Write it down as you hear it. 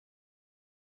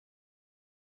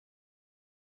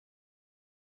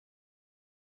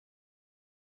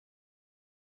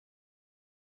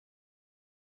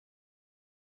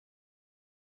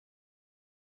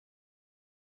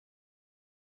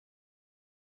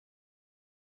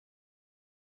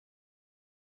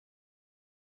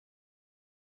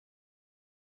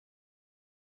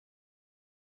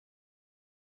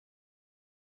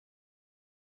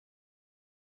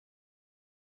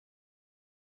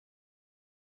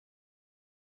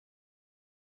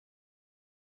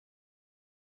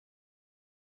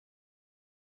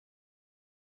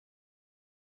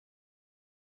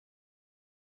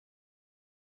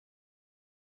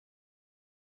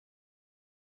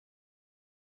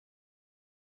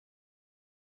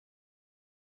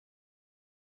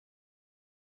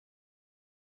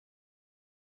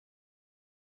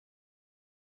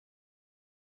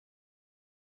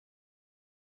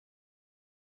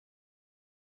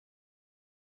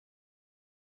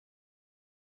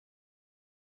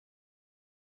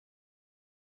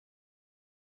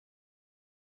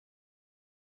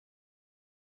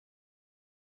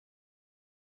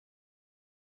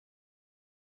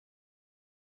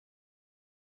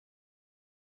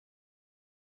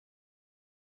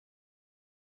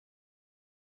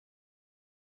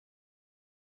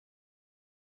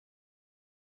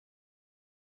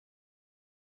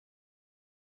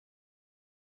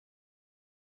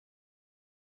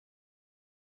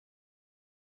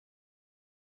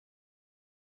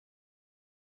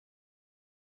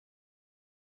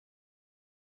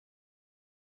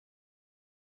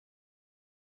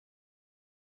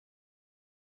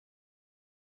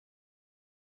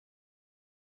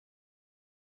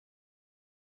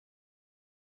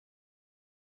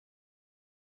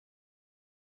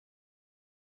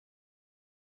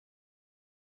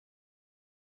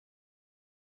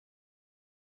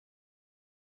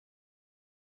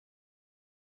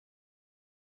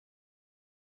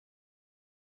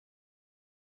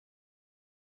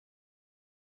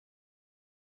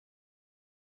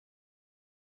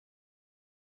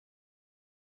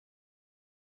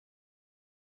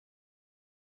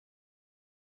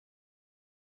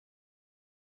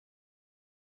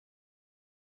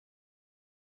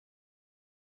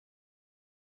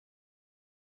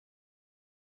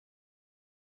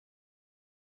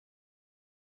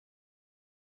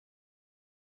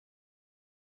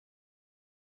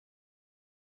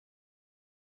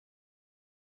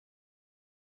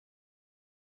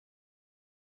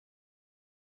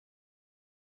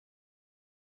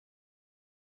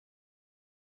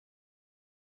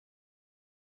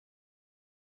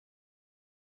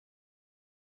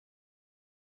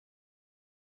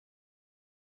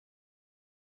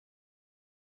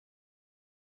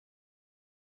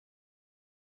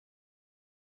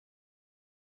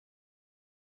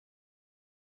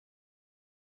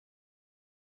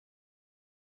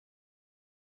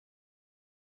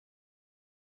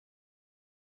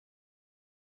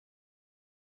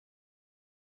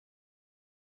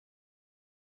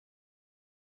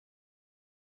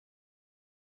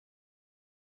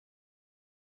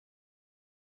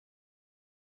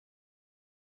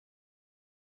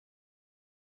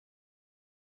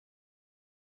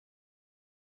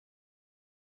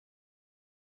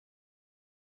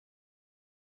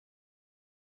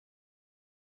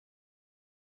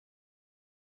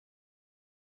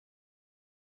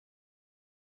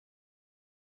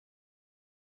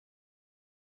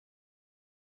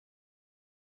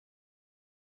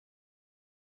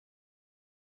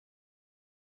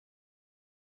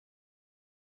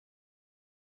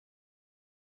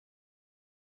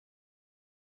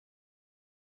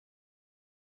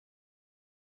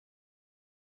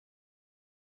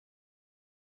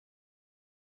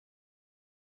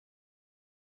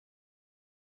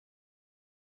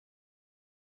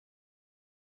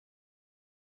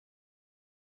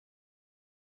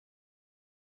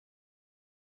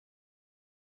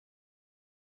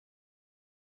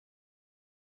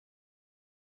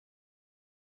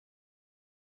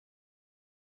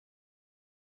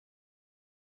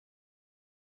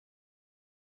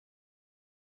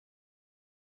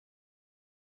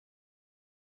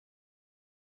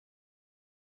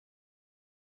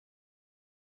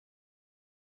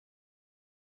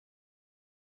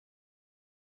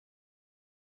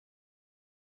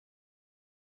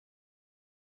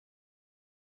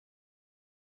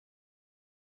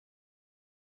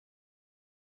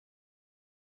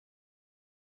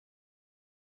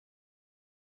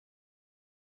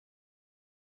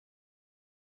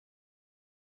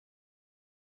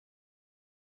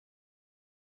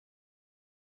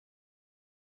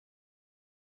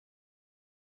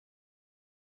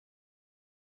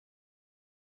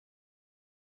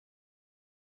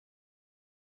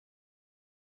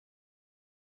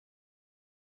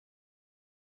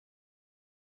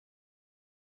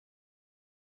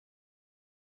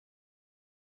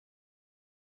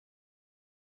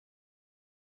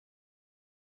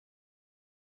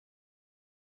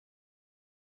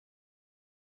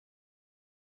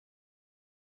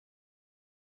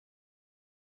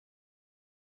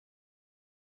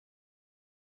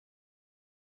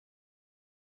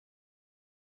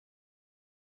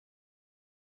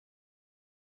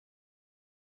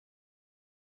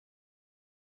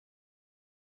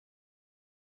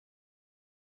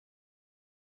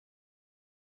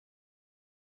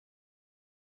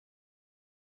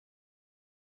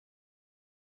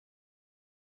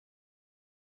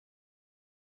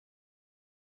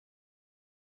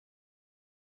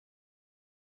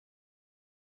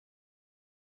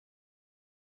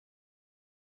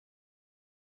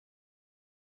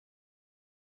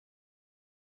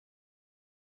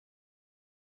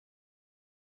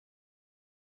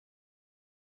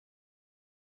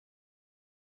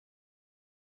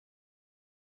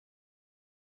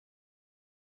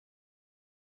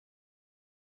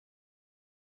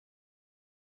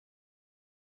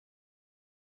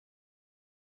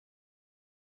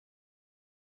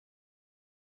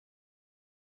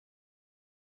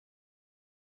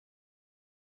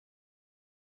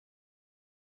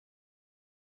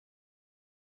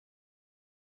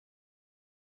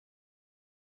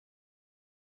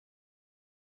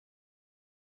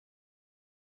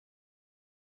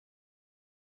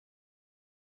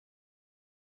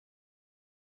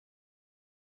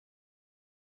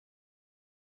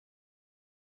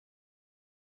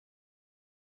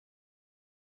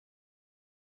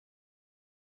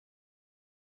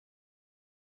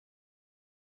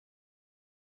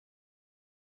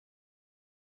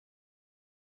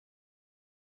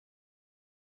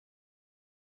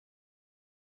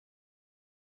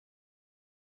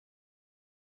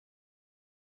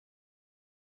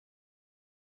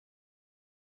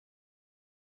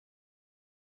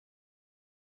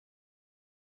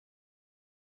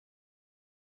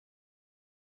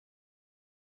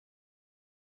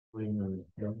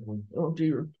Oh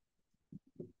dear.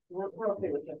 We're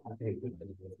okay with it.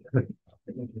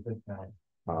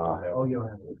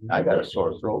 I got a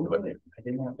sore throat, but I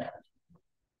didn't have that.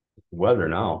 weather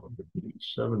now.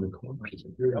 7 o'clock.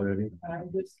 You're ready. I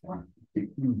just want.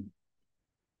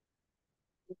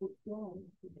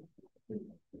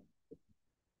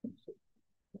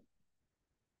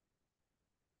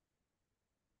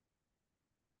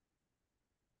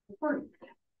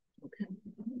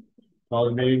 Call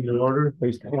the meeting to order.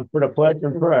 Please stand for the pledge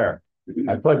and prayer.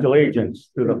 I pledge allegiance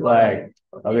to the flag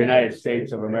of the United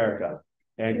States of America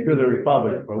and to the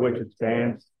republic for which it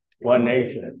stands, one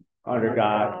nation, under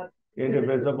God,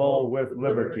 indivisible, with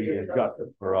liberty and justice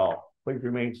for all. Please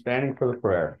remain standing for the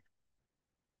prayer.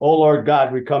 O Lord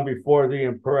God, we come before thee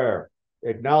in prayer,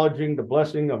 acknowledging the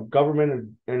blessing of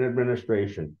government and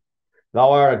administration.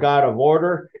 Thou art a God of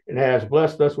order and has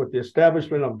blessed us with the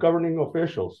establishment of governing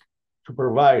officials to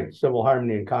provide civil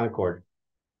harmony and concord.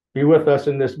 Be with us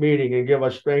in this meeting and give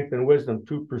us strength and wisdom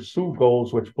to pursue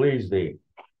goals which please thee.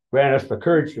 Grant us the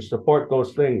courage to support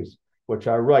those things which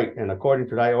are right and according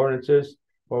to thy ordinances,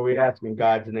 for we ask in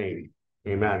God's name.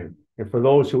 Amen. And for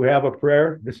those who have a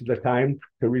prayer, this is the time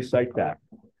to recite that.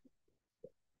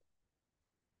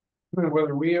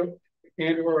 Whether we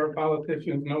and or our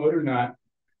politicians know it or not,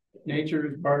 nature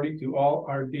is party to all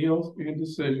our deals and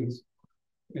decisions,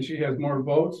 and she has more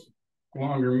votes,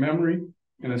 longer memory,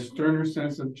 and a sterner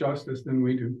sense of justice than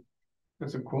we do.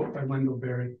 That's a quote by Wendell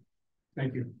Berry.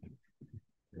 Thank you.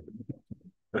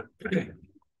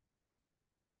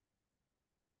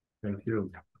 Thank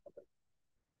you.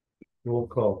 Roll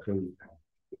call, please.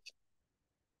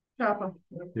 Chapa,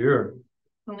 Here.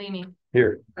 Palini,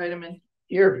 Here. Heidemann,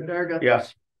 Here. Darga.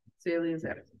 Yes. Saley is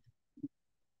absent.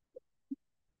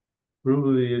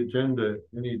 Approve the agenda.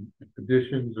 Any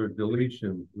additions or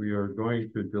deletions? We are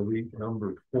going to delete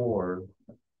number 4.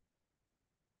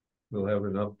 We'll have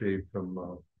an update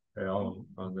from Al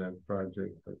on that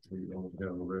project, but we don't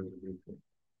have a resolution.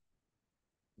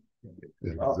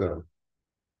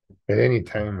 At any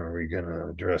time, are we gonna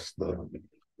address the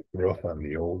roof on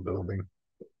the old building?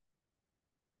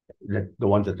 The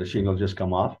ones that the shingles just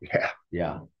come off? Yeah.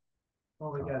 Yeah.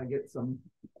 Well, we gotta get some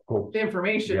Cool.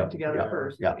 information Yeah, together yeah,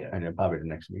 first. Yeah, and then probably the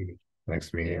next meeting.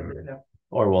 Next meeting, Yeah.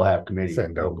 Or we'll have committee.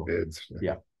 send out bids.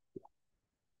 Yeah.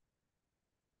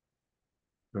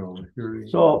 So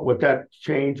So with that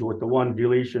change, with the one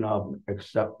deletion of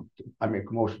accept, I make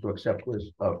a motion to accept was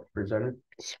presented.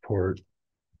 Support.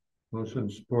 motion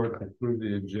support to approve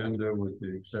the agenda with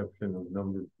the exception of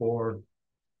number 4.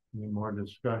 Any more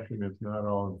discussion? If not,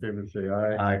 all in favor say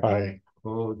aye. Aye.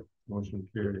 Opposed, motion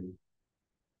carried.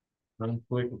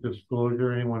 Conflict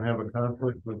disclosure. Anyone have a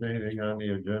conflict with anything on the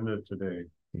agenda today?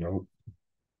 Nope.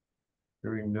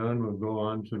 Hearing none, we'll go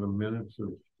on to the minutes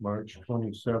of March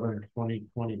 27,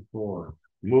 2024.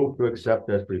 Move to accept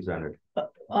as presented.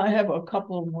 I have a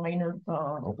couple of minor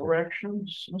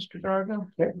corrections, Mr. Darga.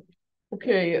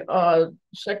 Okay,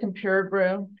 second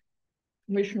paragraph.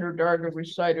 Commissioner Darga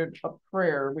recited a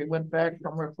prayer. We went back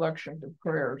from reflection to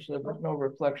prayer, so there was no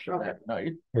reflection that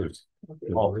night. Yeah.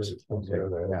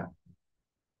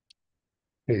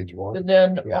 Page 1. And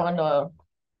then Yeah. on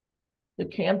the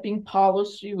camping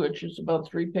policy, which is about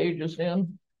 3 pages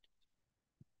in.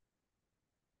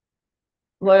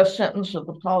 Last sentence of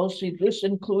the policy, this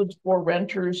includes for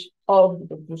renters of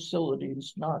the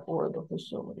facilities, not for the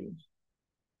facilities.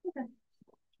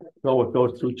 So with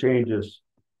those 2 changes,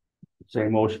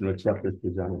 same motion to accept as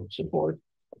presented. Support.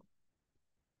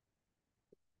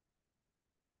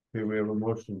 Okay, we have a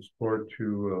motion support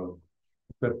to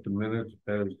accept the minutes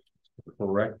as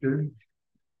corrected.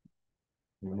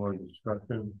 Any more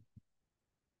discussion?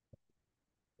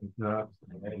 If not,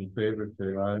 all in favor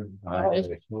say aye.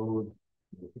 Aye. Opposed,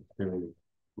 motion carried.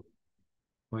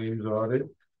 Claims audit.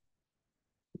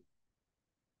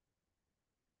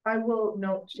 I will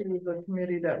note to the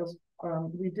committee that was,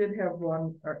 we did have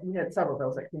one, or we had several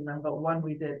bills that came in, but one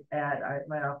we did add, I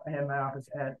had my office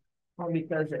add, only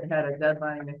because it had a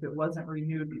deadline. If it wasn't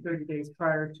renewed 30 days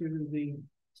prior to the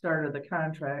start of the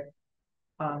contract,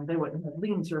 they wouldn't have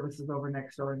lien services over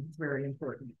next door, and it's very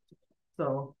important.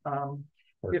 So,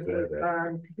 if it's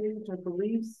on page, I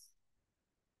believe,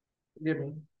 forgive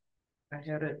me, I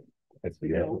had it. That's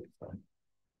the end.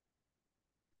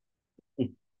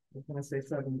 I was gonna say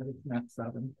 7, but it's not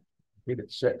 7. I think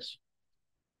it's 6.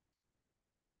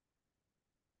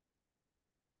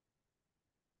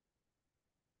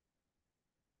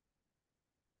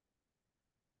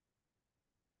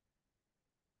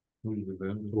 Who's the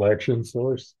vendor? Election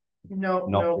source. No,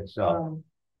 It's no,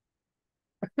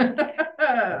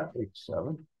 page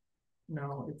 7.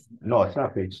 no, it's No, it's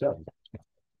not page 7.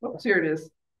 Oops, here it is,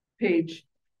 page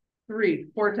 3,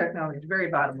 core technology, very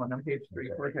bottom one on page 3,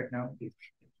 core technology.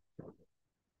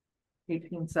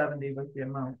 1870 was the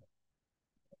amount.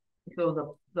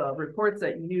 So the reports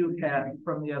that you had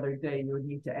from the other day, you would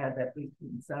need to add that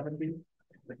 1870.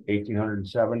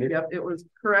 1870. Yep, it was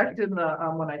correct in the,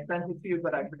 when I sent it to you,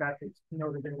 but I forgot to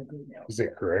note it in the email. Is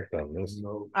it correct on this?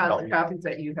 No, The copies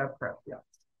that you have correct, yeah.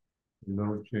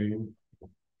 no change.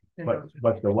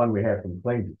 But the one we have from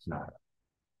claims, it's not.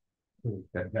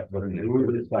 That wasn't it.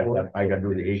 It's like that. I gotta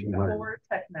do the 1800. Core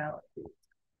technology.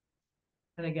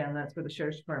 And again, that's for the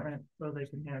sheriff's department, so they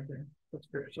can have their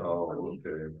subscription. Oh,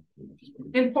 okay.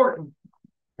 Important,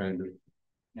 Kind of.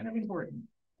 kind of important.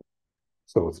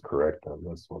 So it's correct on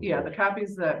this one. Yeah, the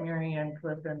copies that Mary Ann,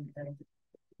 Cliff, and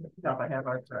stuff I have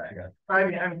are correct. I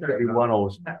mean, I'm sorry.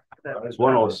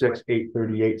 106,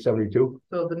 838, 72.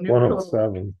 So the new.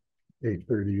 107,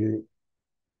 838.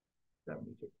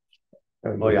 72.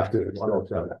 Oh, yeah.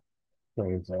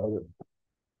 107.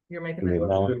 You're making In the the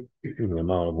motion.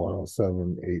 amount of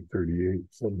 107, 838,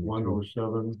 72.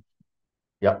 107.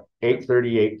 Yep,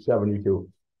 838, 72.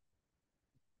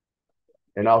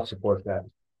 And I'll support that.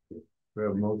 We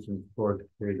have motion for to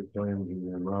pay the claims in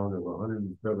the amount of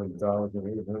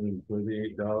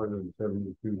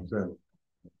 $107,838.72.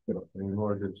 Any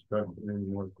more discussion, any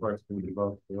more questions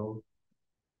about the bill?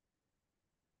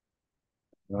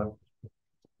 No?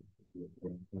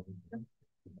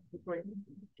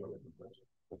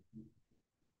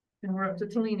 And we're up to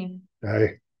Tellini,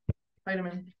 Aye.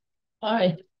 Heidemann,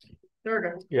 Aye.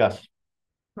 Durga, Yes.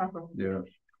 Papa. Yes.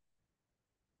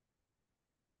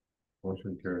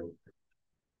 Motion carried.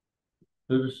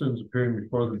 Citizens appearing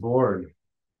before the board.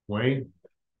 Wayne?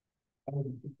 Okay.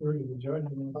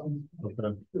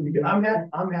 Okay.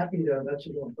 I'm happy to let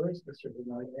you go first, Mr.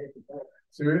 Bernard.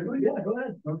 Seriously? Yeah, go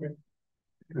ahead. Okay.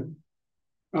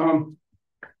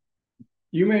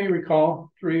 You may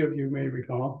recall, 3 of you may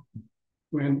recall,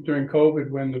 when during COVID,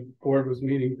 when the board was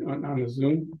meeting on the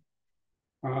Zoom,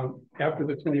 after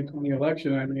the 2020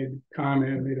 election, I made a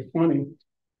comment, made it funny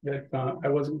that I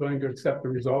wasn't going to accept the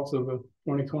results of the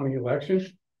 2020 election.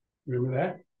 Remember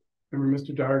that? Remember,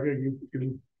 Mr. Darga, you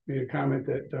made a comment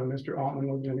that Mr. Altman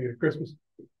was going to get a Christmas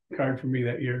card for me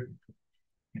that year.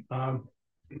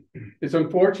 It's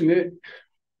unfortunate,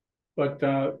 but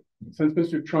since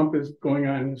Mr. Trump is going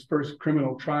on his first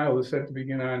criminal trial is set to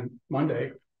begin on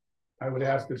Monday, I would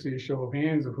ask to see a show of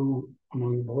hands of who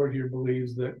among the board here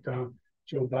believes that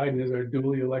Joe Biden is our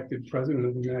duly elected president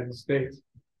of the United States.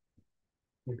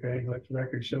 Okay, let the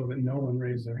record show that no one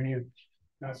raised their hand.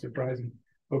 Not surprising.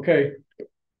 Okay,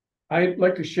 I'd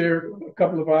like to share a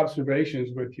couple of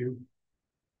observations with you.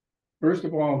 First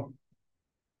of all,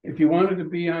 if you wanted to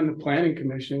be on the planning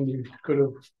commission, you could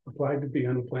have applied to be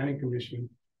on the planning commission.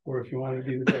 Or if you wanted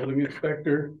to be the building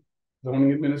inspector,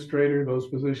 zoning administrator, those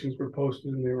positions were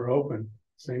posted and they were open.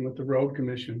 Same with the road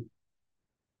commission.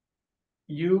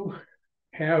 You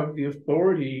have the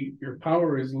authority, your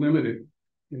power is limited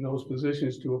in those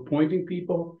positions to appointing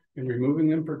people and removing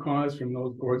them for cause from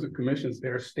those boards of commissions. They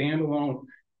are standalone,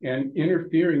 and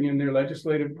interfering in their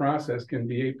legislative process can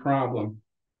be a problem.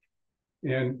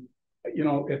 And, you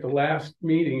know, at the last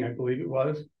meeting, I believe it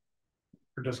was,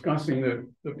 we're discussing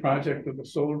the project of the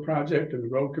solar project and the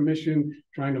road commission,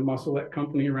 trying to muscle that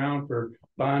company around for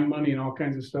bond money and all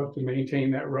kinds of stuff to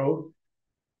maintain that road.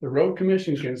 The road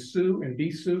commission can sue and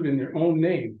be sued in their own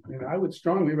name. And I would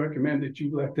strongly recommend that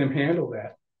you let them handle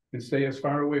that and stay as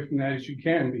far away from that as you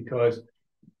can, because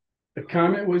the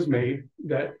comment was made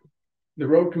that the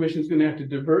road commission is going to have to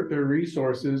divert their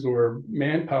resources or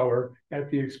manpower at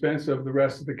the expense of the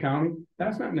rest of the county.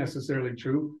 That's not necessarily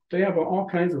true. They have all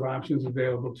kinds of options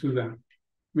available to them.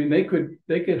 I mean, they could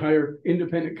hire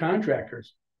independent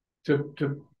contractors to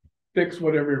fix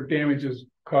whatever damage is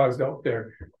caused out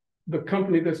there. The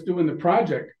company that's doing the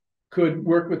project could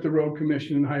work with the road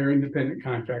commission and hire independent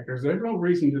contractors. There's no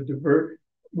reason to divert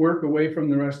work away from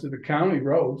the rest of the county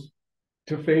roads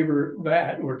to favor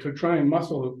that, or to try and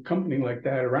muscle a company like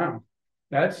that around.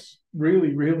 That's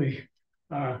really, really,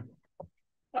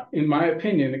 in my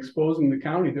opinion, exposing the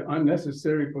county to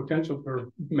unnecessary potential for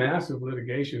massive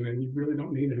litigation, and you really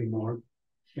don't need any more.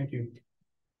 Thank you.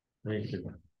 Thank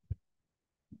you.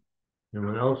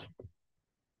 Anyone else?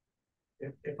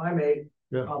 If I may,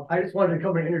 Yeah. I just wanted to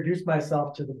come and introduce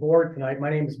myself to the board tonight. My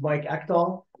name is Mike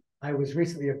Ekdahl. I was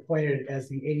recently appointed as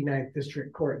the 89th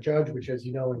District Court Judge, which, as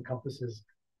you know, encompasses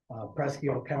Presque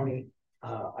County.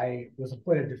 I was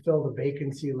appointed to fill the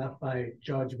vacancy left by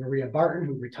Judge Maria Barton,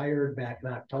 who retired back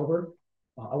in October.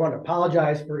 I want to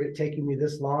apologize for it taking me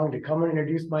this long to come and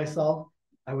introduce myself.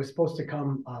 I was supposed to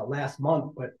come last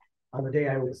month, but on the day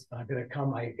I was gonna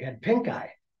come, I had pink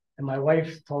eye. And my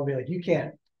wife told me, like, you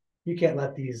can't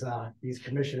let these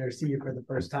commissioners see you for the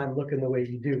first time looking the way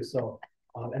you do. So,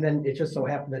 and then it just so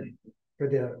happened that for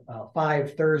the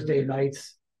 5 Thursday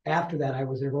nights after that, I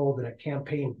was enrolled in a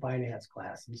campaign finance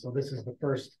class. And so this is the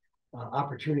first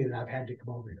opportunity that I've had to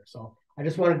come over here. So I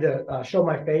just wanted to show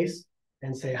my face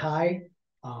and say hi.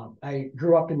 I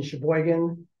grew up in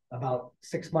Sheboygan, about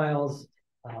 6 miles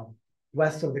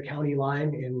west of the county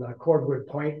line in the Cordwood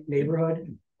Point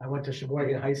neighborhood. I went to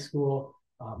Sheboygan High School.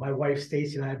 My wife,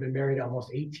 Stacy, and I have been married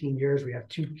almost 18 years. We have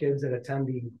 2 kids that attend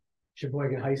the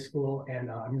Sheboygan High School, and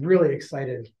I'm really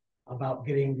excited about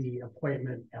getting the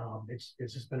appointment. It's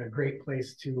just been a great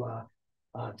place to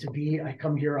be. I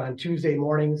come here on Tuesday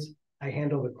mornings. I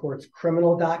handle the court's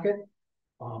criminal docket.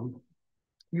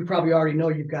 You probably already know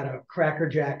you've got a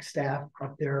crackerjack staff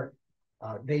up there.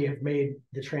 They have made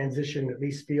the transition, at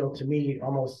least feel to me,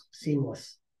 almost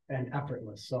seamless and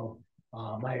effortless. So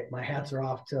my hats are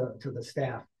off to the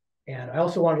staff. And I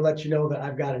also wanted to let you know that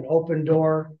I've got an open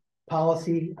door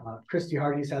policy. Christy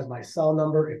Hardy's has my cell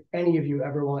number. If any of you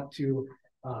ever want to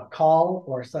call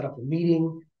or set up a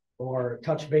meeting or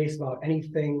touch base about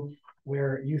anything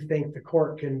where you think the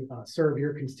court can serve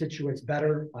your constituents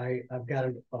better, I've got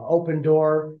an open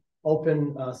door,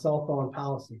 open cell phone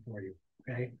policy for you.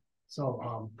 Okay.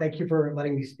 So thank you for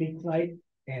letting me speak tonight.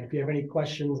 And if you have any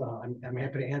questions, I'm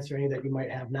happy to answer any that you might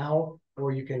have now,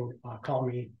 or you can call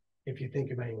me if you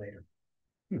think of any later.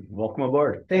 Welcome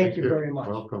aboard. Thank you very much.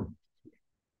 Welcome.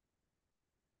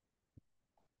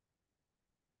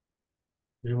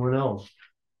 Anyone else?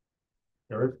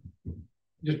 Eric?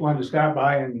 Just wanted to stop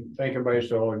by and thank everybody.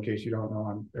 So in case you don't know,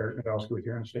 I'm Eric Nadolski with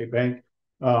here in State Bank.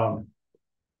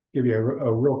 Give you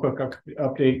a real quick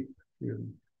update.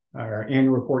 Our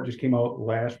annual report just came out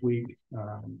last week,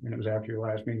 and it was after your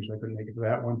last meeting, so I couldn't make it to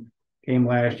that one. Came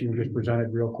last year, just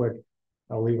presented real quick.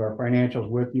 I'll leave our financials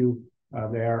with you.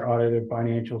 They are audited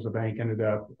financials. The bank ended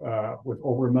up with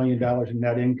over $1 million in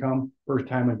net income. First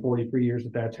time in 43 years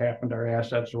that that's happened. Our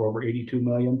assets are over 82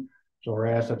 million. So our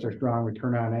assets are strong.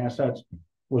 Return on assets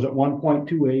was at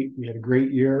 1.28. We had a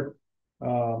great year.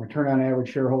 Return on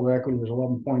average shareholder equity was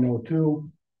 11.02.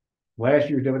 Last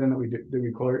year's dividend that we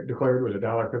declared was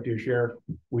 $1.50 a share.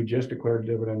 We just declared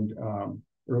dividend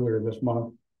earlier this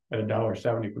month at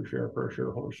 $1.70 per share for a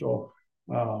shareholder. So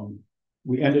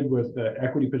we ended with the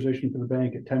equity position for the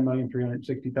bank at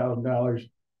 $10,360,000.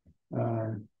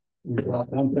 We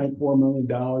brought $1.4 million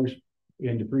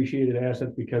in depreciated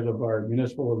assets because of our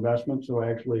municipal investment. So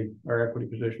actually our equity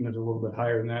position is a little bit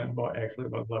higher than that, about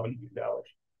 $11 million.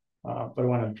 But I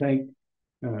want to thank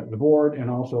the board and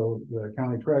also the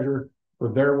county treasurer for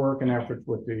their work and efforts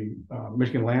with the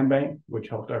Michigan Land Bank, which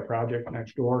helped our project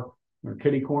next door. Our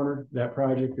kitty corner, that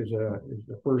project is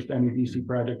the first MEDC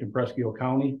project in Presque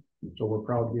County. So we're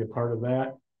proud to be a part of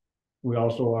that. We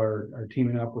also are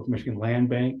teaming up with Michigan Land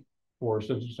Bank for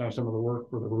assistance on some of the work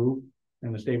for the roof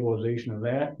and the stabilization of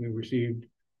that. We received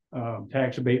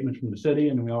tax abatements from the city,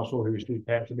 and we also received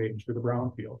tax abatements for the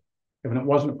brownfield. If it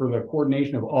wasn't for the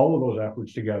coordination of all of those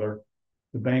efforts together,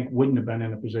 the bank wouldn't have been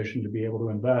in a position to be able to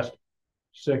invest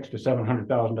 $600,000 to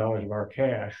 $700,000 of our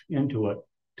cash into it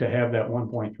to have that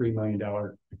 $1.3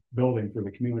 million building for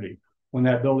the community. When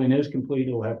that building is complete,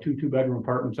 it'll have 2 2-bedroom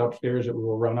apartments upstairs that we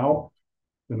will run out.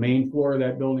 The main floor of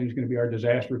that building is going to be our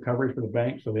disaster recovery for the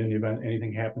bank. So in the event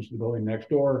anything happens to the building next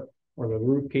door, or the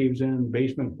roof caves in,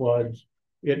 basement floods,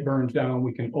 it burns down,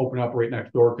 we can open up right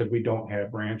next door because we don't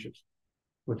have branches.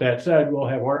 With that said, we'll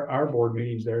have our board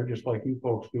meetings there, just like you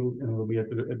folks do, and it'll be at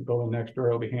the building next door.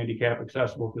 It'll be handicap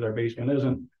accessible because our basement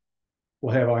isn't.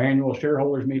 We'll have our annual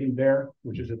shareholders meeting there,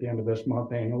 which is at the end of this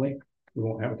month annually. We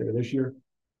won't have it there this year.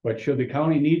 But should the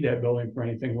county need that building for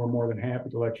anything, we're more than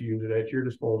happy to let you use it at your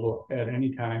disposal at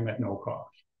any time at no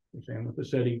cost. The same with the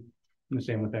city and the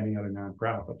same with any other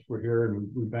nonprofits. We're here and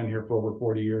we've been here for over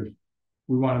 40 years.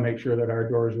 We want to make sure that our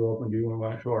doors are open to you and we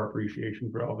want to show our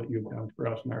appreciation for all that you've done for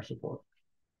us and our support.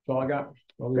 That's all I got.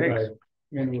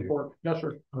 Annual report. Yes,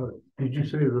 sir. Did you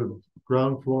say the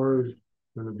ground floor is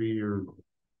going to be your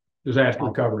disaster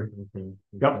recovery? Okay.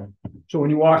 Yep. So when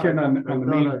you walk in on the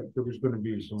main, there was going to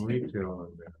be some retail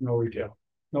on there. no retail.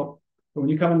 Nope. So when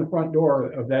you come in the front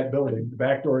door of that building, the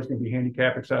back door is going to be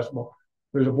handicap accessible.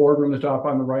 There's a boardroom that's off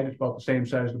on the right. It's about the same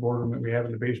size as the boardroom that we have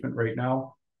in the basement right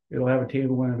now. It'll have a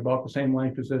table in it about the same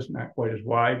length as this, not quite as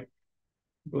wide.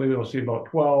 I believe it'll see about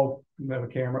 12. We have a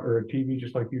camera or a TV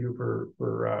just like you do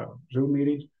for Zoom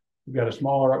meetings. We've got a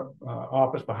smaller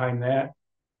office behind that.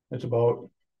 It's about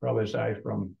probably the size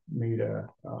from me to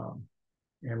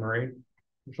Anne Marie.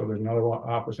 So there's another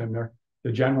office in there.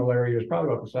 The general area is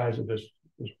probably about the size of this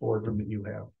boardroom that you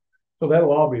have. So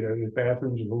that'll all be there. There's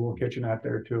bathrooms and a little kitchen out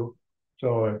there too.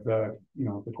 So if the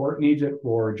court needs it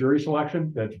for jury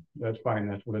selection, that's fine.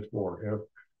 That's what it's for. If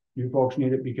you folks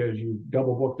need it because you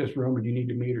double booked this room and you need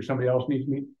to meet or somebody else needs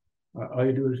to meet, all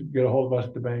you do is get a hold of us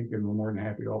at the bank and we're more than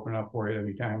happy to open up for you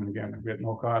any time. And again, we get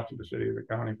no cost to the city or the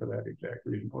county for that exact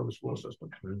reason for the school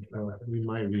system. We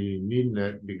might be needing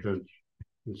that because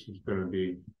this is gonna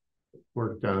be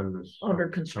worked on this. Under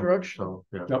construction. So,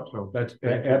 yeah, Yep, so that's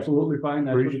thank you. absolutely fine.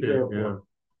 That's what it's Appreciate there it, yeah.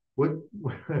 for.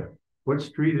 What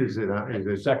street is it on? Is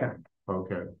it? Second,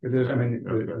 Okay. it is, I mean,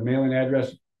 the Okay. mailing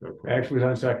address Okay. actually is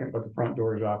on Second, but the front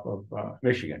door is off of,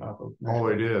 Michigan, off of. Oh,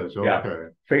 it is, Yeah. okay.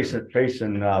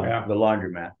 facing Yeah. the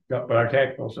laundromat. Yeah, but our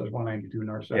tax bill says 192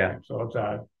 North Yeah. Second, so it's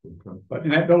odd. Okay. But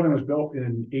and that building was built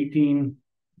in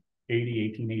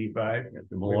 1885.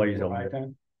 The Malloys owned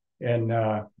it. And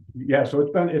yeah, so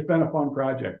it's been a fun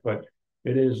project, but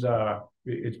it is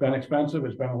it's been expensive.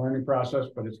 It's been a learning process,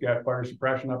 but it's got fire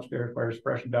suppression upstairs, fire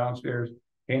suppression downstairs,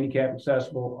 handicap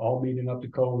accessible, all meeting up to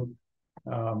code.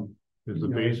 Is the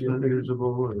You know, basement usable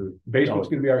or? Basement's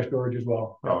gonna be our storage as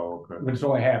well. Oh, okay. But it's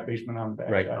only half basement on the back.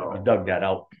 Right, side. we dug that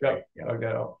out. Yep, dug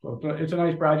that out. So it's a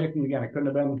nice project, and again, it couldn't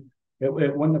have been, it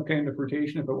wouldn't have came to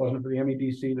fruition if it wasn't for the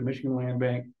MEDC, the Michigan Land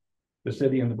Bank, the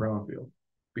city, and the Brownfield.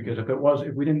 Because if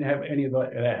we didn't have any of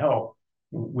that help,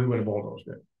 we would have bulldozed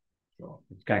it. So.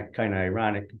 It's kind of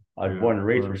ironic. I was born and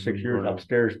raised for 6 years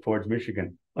upstairs towards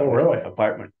Michigan. Oh, really?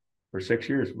 Apartment. For 6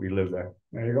 years, we lived there.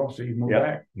 There you go. So you move Yep.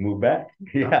 back. Moved back.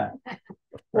 Yeah.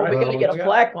 Well, we're gonna get a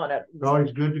plaque on it. It's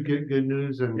always good to get good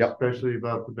news and Yep. especially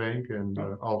about the bank and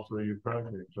also your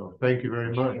project. So thank you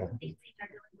very much.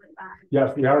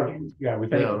 Yes, we are. Yeah, we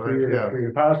thank Yeah, you for right, your, yeah. for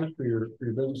your deposit, for your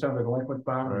business under delinquent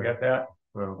bond. We Right. got that.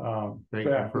 Well, So thank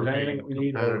you yeah, if for there's being anything that we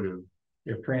need, or competitive.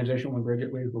 if transition when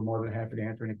Bridget leaves, we're more than happy to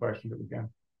answer any questions that we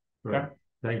can. Right.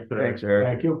 Thanks, sir. Thanks, Eric.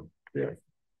 Thank you.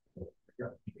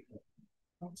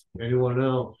 Anyone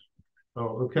else?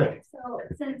 Oh, okay. So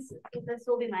since this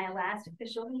will be my last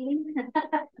official meeting,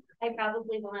 I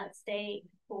probably will not stay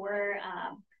for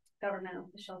government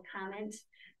official comment.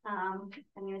 I'm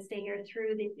going to stay here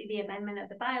through the amendment of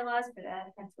the bylaws for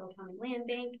the Presque County Land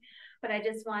Bank, but I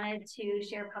just wanted to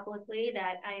share publicly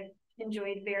that I've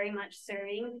enjoyed very much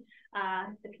serving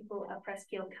the people of Presque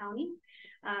County.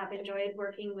 I've enjoyed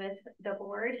working with the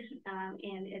board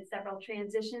in its several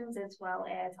transitions, as well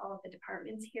as all of the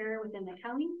departments here within the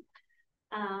county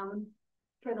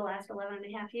for the last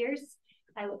 11.5 years.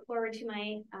 I look forward to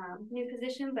my new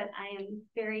position, but I am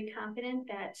very confident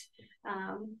that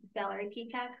Valerie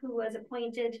Peacock, who was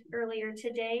appointed earlier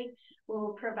today,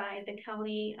 will provide the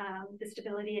county the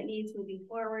stability it needs moving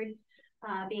forward,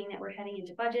 being that we're heading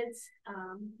into budgets,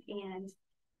 and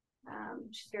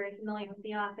she's very familiar with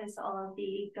the office, all of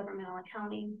the governmental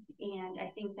accounting, and I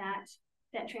think that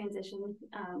that transition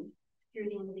through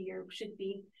the end of the year should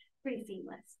be pretty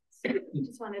seamless. So I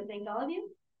just want to thank all of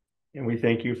you. And we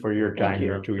thank you for your time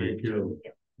here too. Thank you.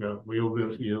 Yeah, we'll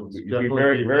be, You'll be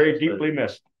very, very deeply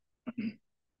missed.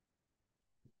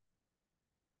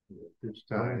 It's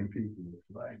time.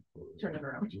 Turn it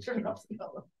around. Turn it off.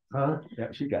 Huh?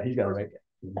 Yeah, he's got it right.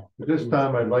 This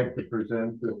time I'd like to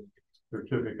present the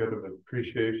certificate of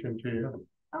appreciation to you.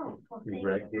 Oh, well, thank you.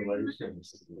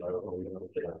 Congratulations.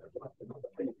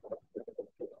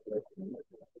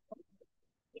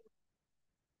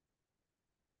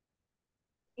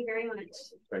 Thank you very much.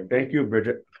 Thank you,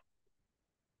 Bridget.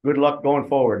 Good luck going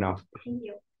forward now. Thank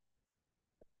you.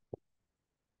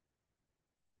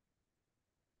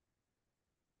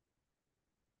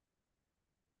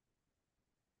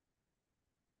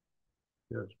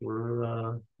 Yes,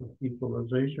 we're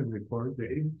equalization report,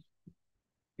 Dave.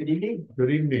 Good evening. Good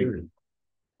evening.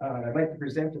 I'd like to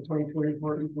present the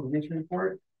 2024 equalization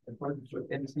report. According with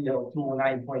NCL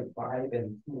 209.5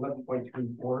 and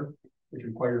 211.34, which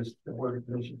requires the Board of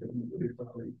Commissioners to do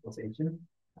equalization.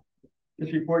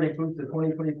 This report includes the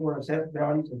 2024 assessed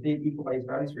values and state equalized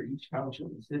values for each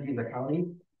township, the city, and the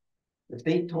county. The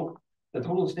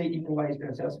total state equalized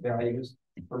and assessed values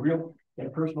for real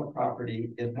and personal property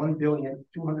is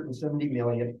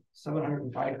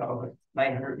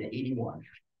 1,270,705,981.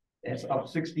 That's up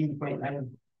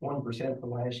 16.91%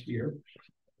 from last year.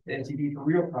 The NCD for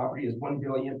real property is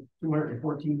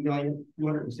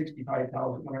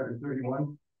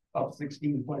 1,214,265,131, up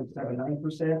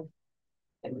 16.79%.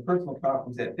 And the personal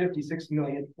property is at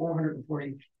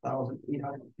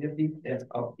 56,440,850. That's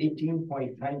up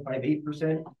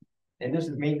 18.958%. And this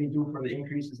is mainly due for the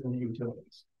increases in the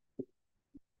utilities.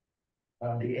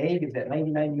 The ag is at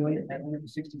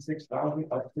 99,966,000,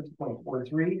 up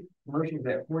 6.43. Commercial is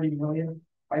at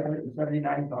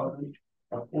 40,579,000,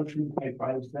 up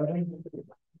 14.57.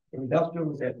 And Industrial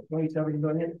was at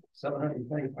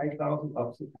 27,725,000,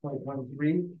 up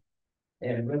 6.13.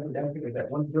 And residential is at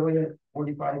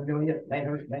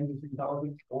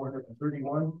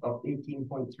 1,045,993,431, up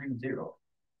 18.30.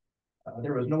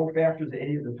 There was no factors at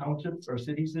any of the townships or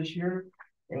cities this year.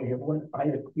 And we have one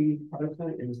IFP parcel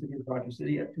in the city of Rochester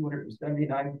City at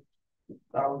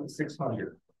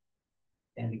 279,600.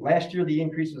 And last year, the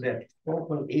increase was at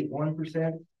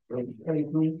 12.81%. In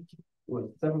 22, it was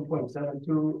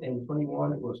 7.72, and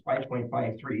 21, it was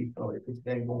 5.53. So it's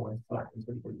been going up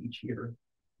each year.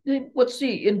 What's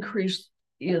the increase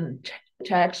in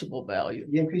taxable value?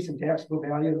 The increase in taxable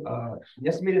value, the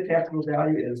estimated taxable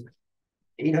value is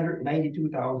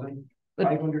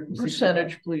 892,500.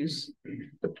 Percentage, please.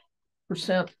 The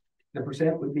percent. The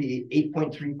percent would be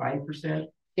 8.35%.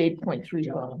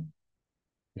 8.35.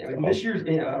 This year's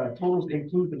totals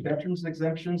include the veterans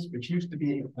exemptions, which used to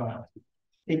be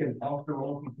taken off the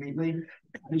roll completely.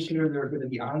 This year they're going to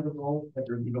be on the roll, but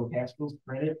there will be no taxable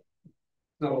credit.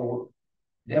 So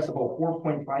that's about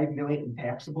 4.5 million in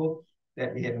taxable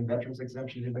that we have in veterans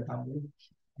exemption in the county.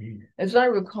 As I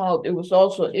recall, it was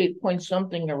also 8 point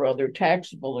something or other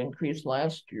taxable increase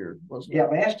last year, wasn't it? Yeah,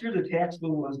 last year the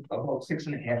taxable was about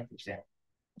 6.5%.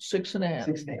 6.5.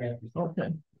 6.5%.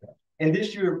 Okay. And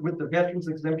this year, with the veterans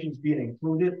exemptions being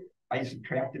included, I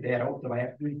subtracted that out the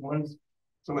last 3 ones.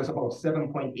 So it's about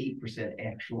 7.8%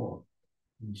 actual.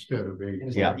 Instead of 8.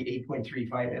 Instead of the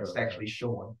 8.35 that's actually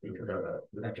showing because of the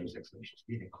veterans exemptions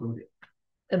being included.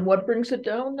 And what brings it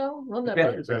down now? Well, that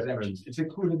Veterans exemptions, it's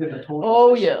included in the total.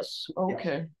 oh, yes.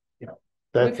 Okay. Yeah.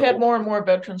 We've had more and more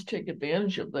veterans take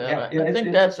advantage of that. Yeah, I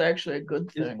think that's actually a good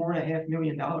It's thing. $4.5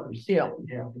 million. Yeah.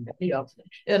 Yeah.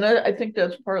 And I think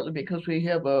that's partly because we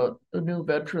have a new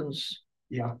veterans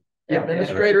Yeah.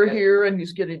 administrator here and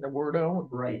he's getting the word out.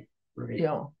 Right.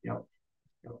 Yeah.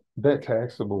 That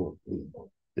taxable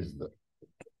is the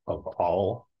of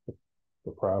all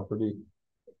the property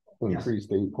increased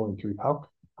to 8.3.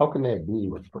 How can that be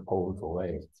with proposal A?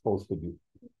 It's supposed to be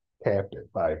capped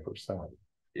at 5%.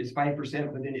 It's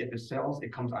 5%, but then if it sells,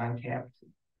 it comes uncapped.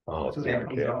 Oh, So that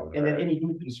comes out. And then any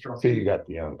new construction. So you got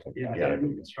the uncapped. Yeah, Yeah, any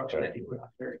new construction that you put out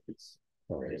there, it's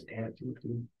just added to it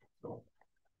too. So,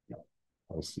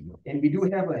 I see. and we do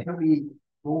have a heavy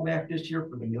rollback this year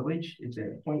for the millage. It's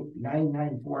at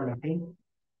 0.994,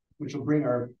 which will bring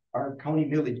our county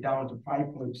millage down to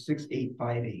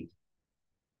 5.6858.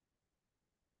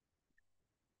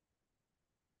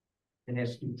 And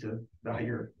that's due to the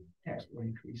higher taxable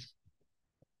increase.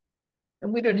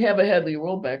 And we didn't have a heavy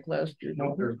rollback last year.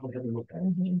 No, there's no heavy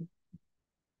rollback. Mhm.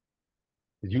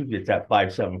 Usually it's at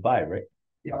 575, right?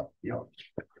 Yeah.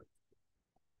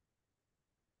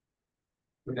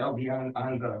 But that'll be on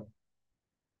the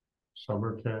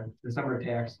Summer tax. summer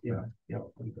tax, yeah.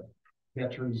 The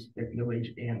veterans, the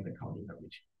village, and the county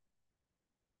village.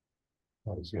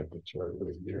 I was at the chart.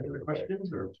 Any other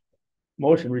questions or?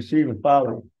 Motion received and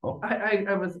filed. Oh,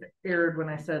 I was erred when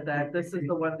I said that. This is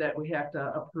the one that we have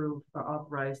to approve,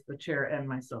 authorize the chair and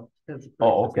myself.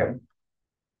 oh, okay.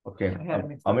 Okay, I had it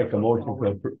mixed I'll up. make a motion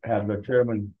to have the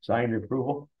chairman sign the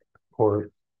approval. Or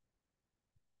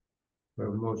A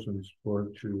motion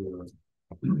support to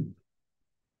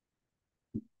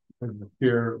have the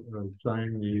chair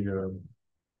sign the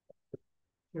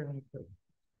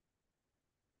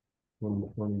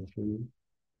 2022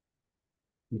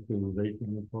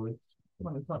 utilization report.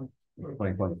 2020.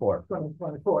 2024.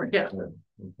 2024, yeah. Okay.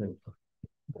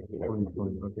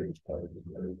 2020, okay.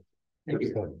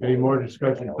 Any more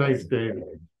discussion? Thanks, Dave.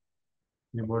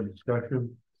 Any more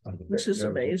discussion? This is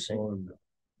amazing.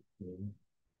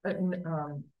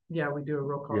 Yeah, we do a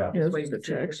roll call. Yeah. Yeah, Just this is the wait and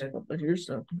see if tax, we did. but here's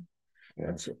something.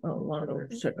 That's a lot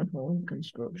of second home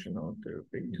construction out there,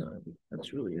 big time.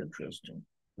 That's really interesting.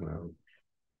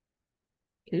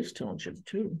 Case Township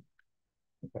too.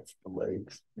 that's the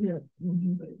legs. Yeah.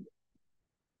 Mhm.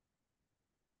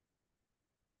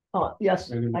 Oh, yes,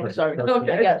 I'm sorry.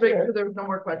 Okay, Yes, make sure there was no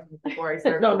more questions before I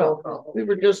start. No, the roll no, call. we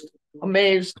were just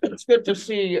amazed. It's good to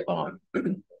see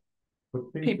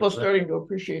people starting to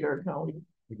appreciate our county.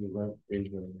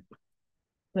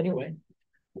 Anyway,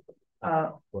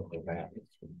 On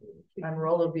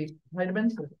roll of the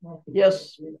vitamins.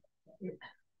 yes,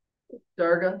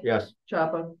 Darga, Yes.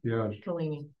 Chapa, Yes,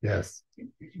 Kalini. Yes.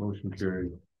 motion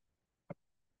carried.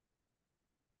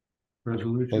 Thank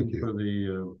Resolution you. for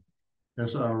the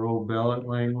SRO ballot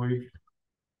language.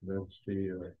 That's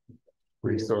the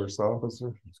Resource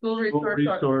officer, School school resource.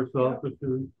 resource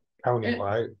officer.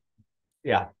 countywide.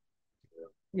 Yeah.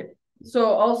 So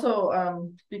also,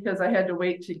 because I had to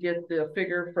wait to get the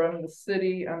figure from the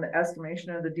city on the estimation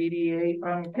of the DDA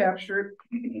captured.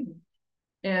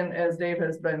 And as Dave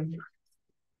has been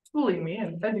schooling me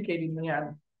and educating me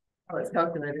on how it's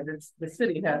calculated, it's the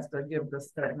city has to give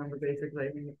this that number basically.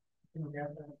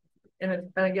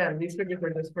 And again, these figures are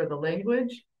just for the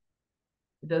language.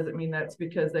 It doesn't mean that's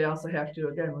because they also have to,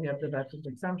 again, we have the veterans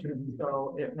exemption,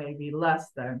 so it may be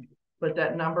less than. But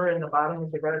that number in the bottom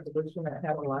of the resolution that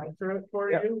have a line through it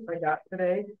for you, I got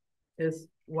today, is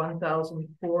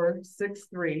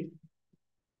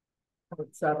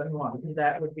 1,463.71.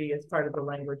 That would be as part of the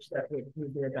language that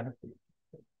would be adopted.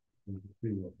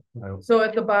 So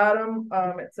at the bottom,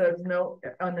 it says no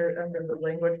under the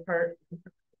language part.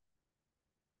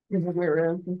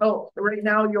 Oh, right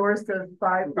now yours says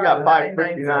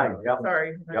 559. Yep.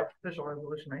 Sorry, Yep. official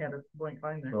resolution. I had a blank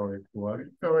line there. Sorry, what?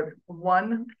 So it's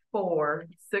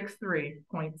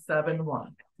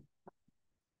 1,463.71.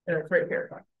 And it's right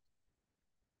here.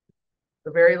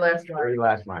 The very last line. Very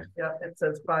last line. Yeah, it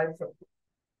says 5.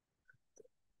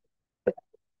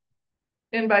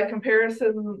 And by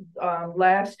comparison,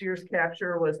 last year's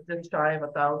capture was just shy of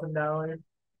 $1,000.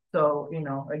 So, you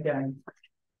know, again,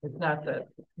 it's not that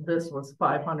this was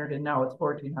 500 and now it's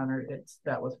 1,400.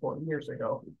 That was 4 years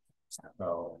ago.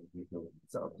 So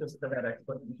just for that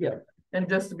explanation. Yeah. And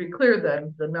just to be clear,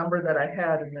 then the number that I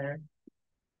had in there,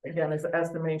 again, is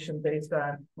estimation based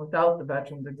on without the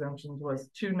veterans exemptions was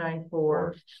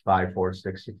 294.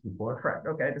 54664. Correct.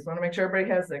 Okay, I just want to make sure everybody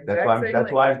has the exact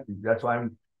That's why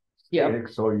I'm. Yeah.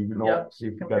 So you know, Yep. see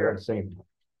if you got the same.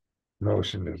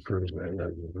 Motion to approve that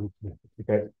resolution.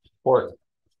 Okay. Or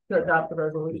to adopt the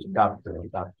resolution. adopt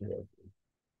it.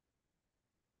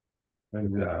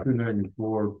 And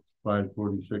 294,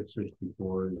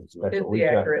 546.64. It's the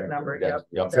accurate number. Yep.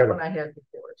 Yep. That one I had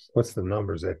before. So. What's the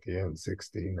numbers at the end?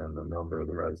 16 on the number of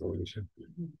the resolution.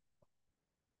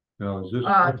 Now, is this?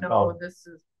 No, this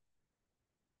is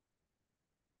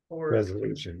for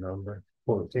Resolution number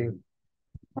 14,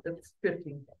 it's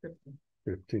 15.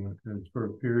 15. And it's for a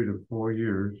period of 4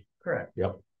 years. Correct.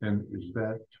 And is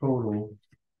that total?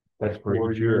 That's for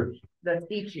 4 each year. years? That's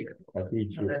each year. That's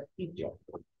each year. That's each year.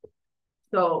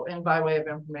 So, and by way of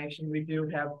information, we do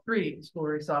have 3 school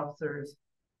resource officers.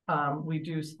 We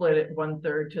do split it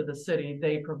 1/3 to the city.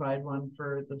 They provide one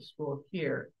for the school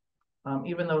here.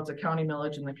 Even though it's a county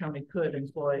millage and the county could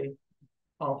employ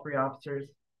all 3 officers,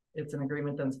 it's an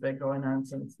agreement that's been going on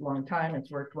since a long time. It's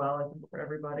worked well, I think, for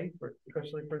everybody,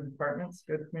 especially for the departments,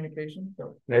 good communication.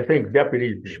 So And I think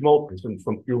Deputy Schmoke is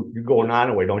from you going on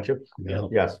away, don't you? Yeah.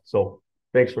 Yes. So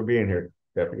thanks for being here,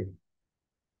 Deputy.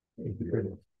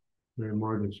 Any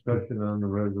more discussion on the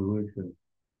resolution?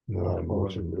 No,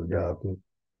 motion to adopt it.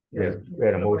 Yes, we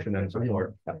had a motion and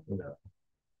support. Mr.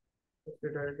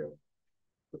 Dargo.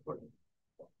 Support.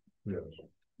 Yes.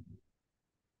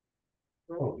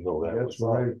 Oh, no, that That's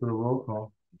was right for the roll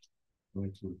call.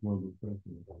 This is more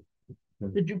discussion.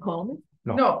 Did you call me?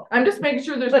 No, I'm just making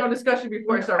sure there's no discussion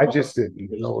before I start. I just didn't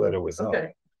know that it was up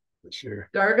Okay, this year.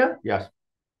 Darga, Yes.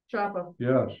 Chapa,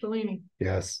 Yes, Cellini,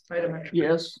 Yes. Heidemann.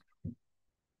 Yes.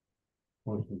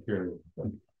 motion carried.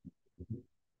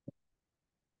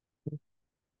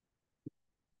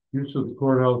 Use of the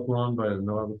courthouse lawn by the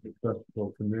Nautical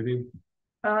Festival Committee.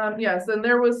 Yes, and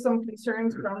there was some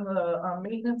concerns from the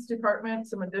maintenance department,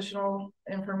 some additional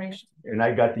information. And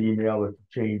I got the email with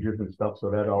changes and stuff,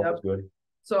 so that all was good.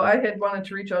 So I had wanted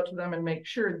to reach out to them and make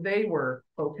sure they were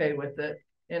okay with it.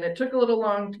 And it took a little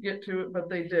long to get to it, but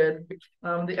they did.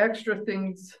 The extra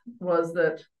things was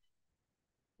that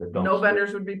no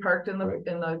vendors would be parked in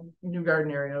the new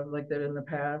garden area like they did in the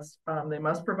past. They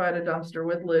must provide a dumpster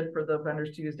with lid for the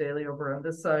vendors to use daily over on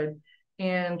this side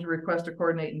and request to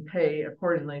coordinate and pay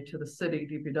accordingly to the city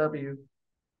DPW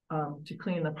to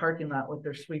clean the parking lot with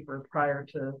their sweeper prior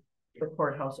to the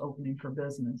courthouse opening for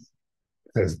business.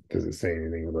 Does it say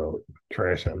anything about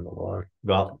trash on the lawn?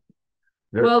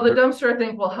 Well, the dumpster I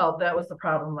think will help. That was the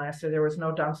problem last year. There was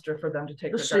no dumpster for them to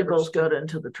take. The seagulls got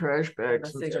into the trash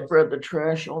bags and spread the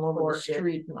trash all over the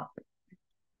street.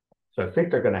 So I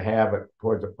think they're gonna have it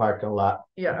towards the parking lot.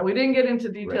 Yeah, we didn't get into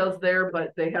details there,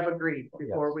 but they have agreed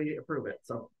before we approve it.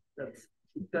 So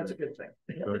that's a good thing.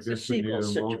 So I It's a guess we need a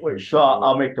seagull motion. situation. So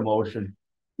I'll make the motion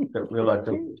that we'll let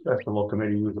the festival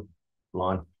committee use the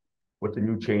lawn with the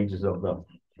new changes of the.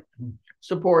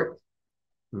 Support.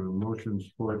 The motion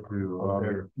support to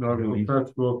Okay. Nautical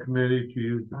Festival Committee to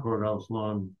use the courthouse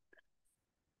lawn.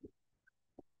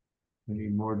 Any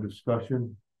more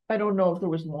discussion? I don't know if there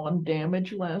was lawn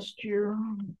damage last year.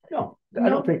 No, I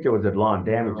don't think there was a lawn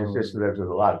damage. It's just that there's a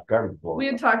lot of garbage. We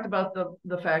had talked about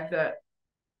the fact that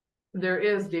there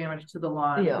is damage to the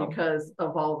lawn Yeah. because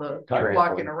of all the Trampling.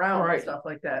 walking around and Right. stuff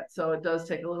like that. So it does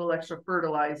take a little extra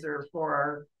fertilizer for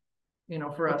our, you know,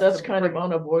 for But us. that's to kind of bring-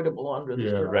 unavoidable under the.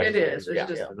 Yeah, right. It is, it's Yeah,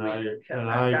 just. yeah. And I, we have and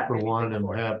not I, gotten for anything one, am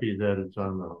for it. happy that it's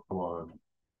on the lawn.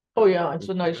 Oh, yeah, it's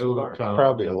a nice It'll farm. sound-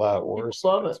 Probably a lot worse.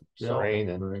 Love if it. it's So,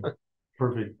 Raining. Right.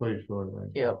 Perfect place for it. Right?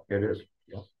 yeah, It is.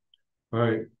 All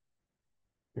right.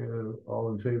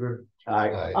 All in favor?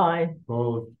 Aye. I,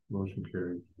 Opposed, motion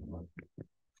carried.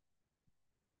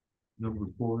 Number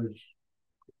 4 is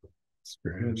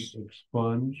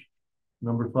expunge.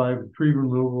 Number 5, tree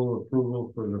removal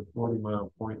approval for the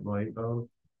 40-mile point lighthouse.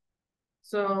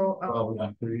 So,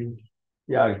 Trees.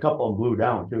 Yeah, a couple of them blew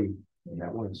down too, in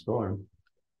that one storm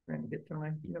trying to get to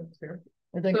my notes here.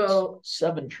 I think So- it's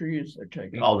 7 trees they're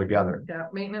taking. altogether. Yeah,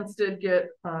 maintenance did get,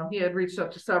 he had reached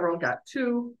out to several, got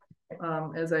 2,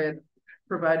 as I had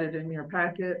provided in your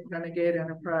packet, Renegade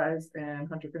Enterprise and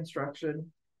Hunter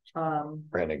Construction.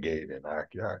 Renegade in our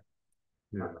yard.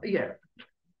 Yeah,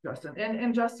 Justin,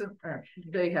 and Justin,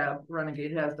 they have,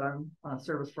 Renegade has done,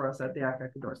 service for us at the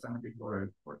Acador Center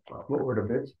before. What were the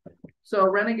bids? So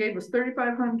Renegade was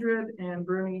 3,500 and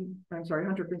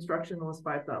Hunter Construction was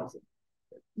 5,000.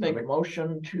 Make a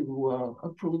motion to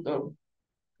approve the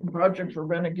project for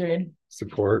Renegade.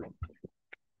 Support.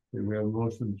 We have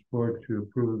motion support to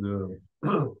approve the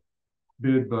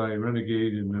bid by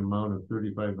Renegade in the amount of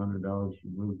 $3,500 to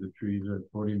remove the trees at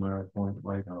 40-mile point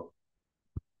lighthouse.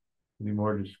 Any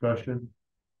more discussion?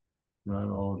 Not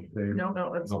all in favor? No,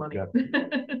 that's No, money. yeah.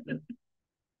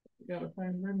 Gotta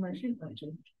find where my sheet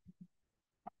mentioned.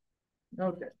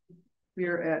 Okay,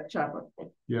 we're at Chapa,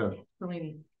 Yes,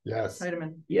 Fellini, Yes.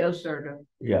 Heidemann, Yes, Durga.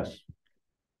 Yes.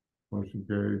 motion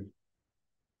carried.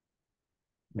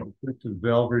 This is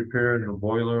valve repair in the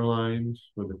boiler lines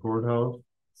for the courthouse.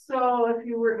 So if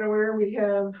you weren't aware, we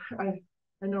have, I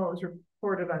know it was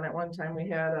reported on at one time, we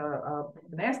had a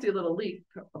nasty little leak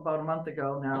about a month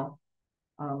ago now.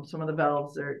 Some of the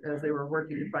valves there, as they were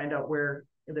working to find out where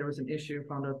there was an issue,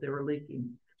 found out they were leaking.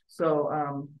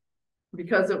 So,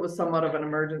 because it was somewhat of an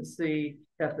emergency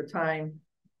at the time,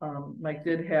 Mike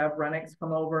did have Renix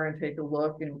come over and take a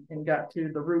look and got to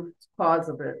the root cause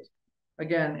of it.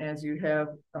 Again, as you have,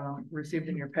 received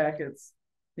in your packets,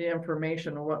 the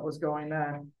information of what was going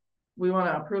on. We want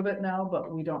to approve it now, but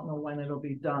we don't know when it'll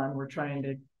be done. We're trying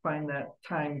to find that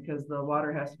time because the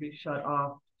water has to be shut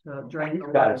off to drain. You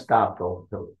gotta stop though.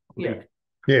 Yeah,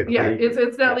 Yeah. yeah,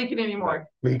 it's not leaking anymore.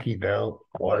 Leaky valve,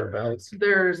 water valves.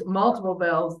 There's multiple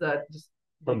valves that just.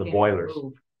 From they the can't even boilers.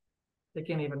 move. They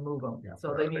can't even move them, Yeah.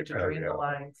 so they need to drain the Yeah.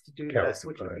 lines to do that,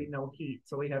 which would Calcified. be no heat,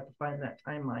 so we have to find that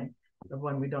timeline of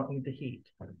when we don't need the heat.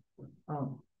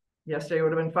 Yesterday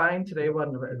would have been fine, today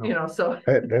wouldn't have, been, you know, so,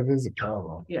 That is a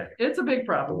problem. yeah, it's a big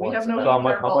problem. We have no. So heat how in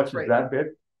much, our how vaults much is right now. that bid?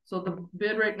 So the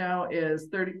bid right now is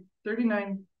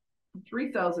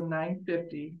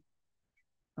 3,950.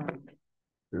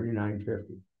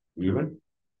 39.50. Even?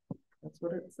 That's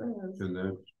what it says. And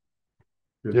that's.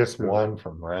 Just one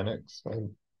from Renix.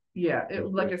 Yeah,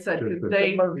 it, like I said, 'cause Just a-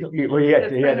 they. Well, he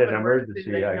it's had kind of an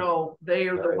emergency. They I- know, they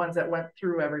are the Right. ones that went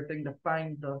through everything to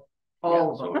find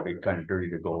all So of it'd them. be kind of dirty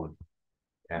to go and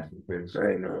ask the bids. So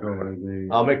are they-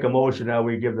 I'll make a motion that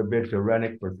we give the bid to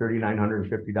Rennick for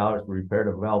 $3,950 to repair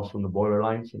the valves from the boiler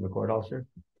lines in the courthouse here,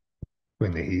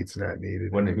 When the heat's not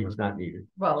needed. when the heat's not needed.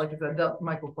 Well, like I said,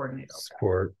 Michael coordinated.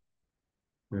 Support.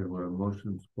 We have a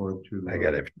motion support to. I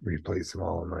gotta replace them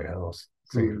all in my house.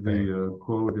 Same approve thing. the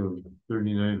quote of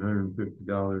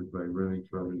 $3,950 by Rennick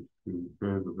Brothers to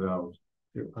repair the valves.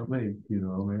 How many,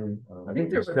 how many? I think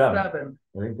there was there's 7.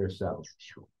 I think there's 7.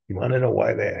 You wanna know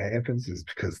why that happens? Is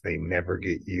because they never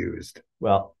get used.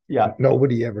 Well, yeah,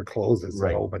 Nobody ever closes and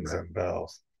Right, opens them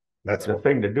valves. That's the what,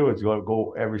 thing to do is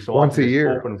go every so Once often, a just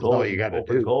year, open and that's all close, you gotta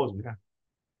open and do. close, yeah.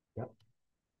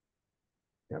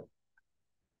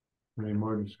 Any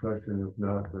more discussion? If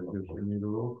not, I guess we need a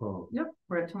roll call. Yep,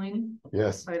 Bertolini,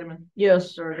 yes. Heidemann,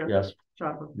 yes, Durga. Yes,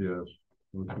 Chapa. Yes,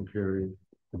 motion carried.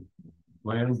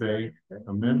 Land bank,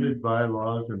 amended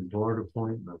bylaws and board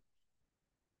appointments.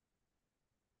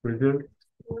 Pretty good?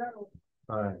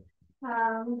 Aye.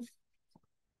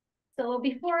 So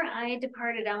before I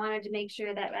departed, I wanted to make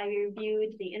sure that I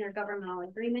reviewed the intergovernmental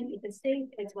agreement with the state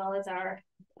as well as our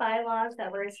bylaws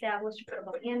that were established for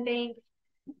the land bank.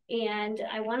 And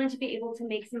I wanted to be able to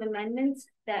make some amendments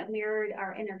that mirrored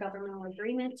our intergovernmental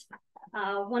agreement.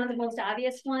 One of the most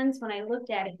obvious ones, when I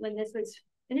looked at it, when this was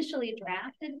initially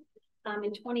drafted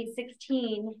in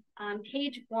 2016, on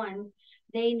page 1,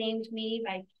 they named me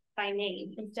by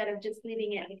name instead of just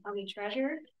leaving it the county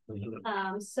treasurer.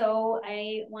 So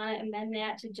I want to amend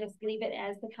that to just leave it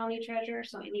as the county treasurer.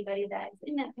 So anybody that's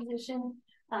in that position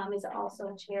is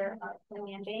also chair of the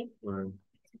land bank. Right.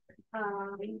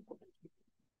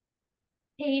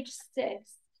 Page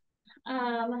 6.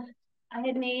 I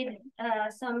had made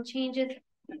some changes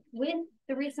with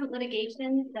the recent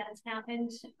litigation that has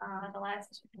happened the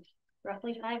last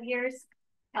roughly 5 years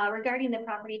regarding the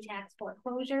property tax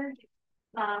foreclosure,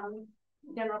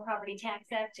 General Property Tax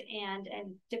Act, and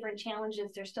different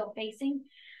challenges they're still facing.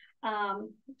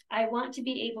 I want to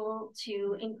be able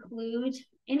to include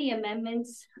any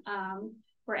amendments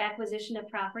for acquisition of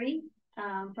property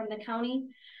from the county,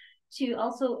 to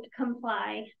also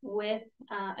comply with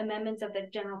amendments of the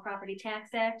General Property Tax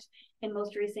Act and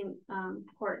most recent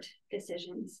court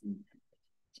decisions,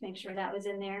 to make sure that was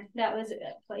in there. That was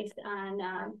placed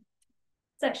on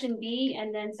Section B,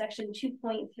 and then Section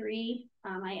 2.3,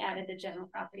 I added the General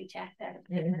Property Tax Act.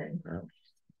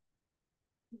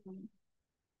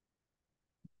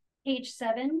 Page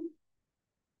 7.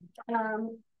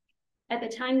 At the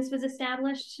time this was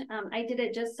established, I did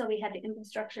it just so we had the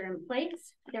infrastructure in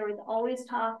place. There was always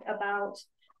talk about,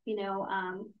 you know,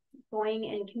 going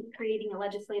and creating a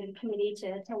legislative committee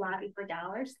to lobby for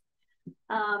dollars.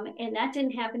 And that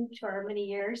didn't happen for many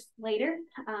years later.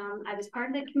 I was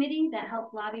part of the committee that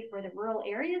helped lobby for the rural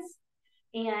areas.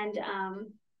 And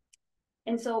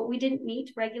so we didn't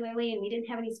meet regularly, and we didn't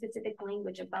have any specific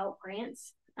language about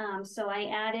grants. So I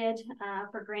added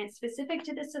for grants specific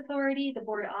to this authority, the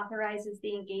board authorizes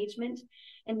the engagement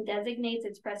and designates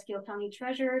its Presque County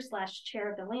treasurer /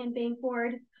 chair of the land bank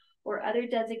board or other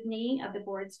designee of the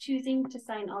board's choosing to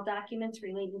sign all documents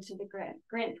relating to the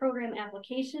grant program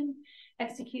application,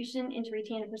 execution, and to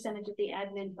retain a percentage of the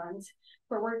admin funds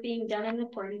for work being done in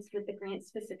accordance with the grant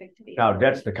specific to the. Now,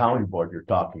 that's the county board you're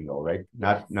talking though, right?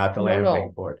 Not the land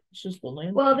bank board. It's just the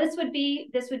land. Well, this would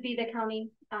be the county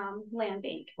land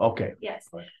bank. Okay. Yes,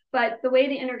 Right. but the way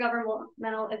the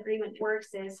intergovernmental agreement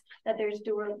works is that there's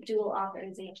dual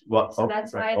authorization. Well, So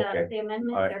that's why okay. the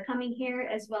amendments All right. are coming here,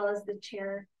 as well as the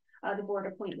chair, the board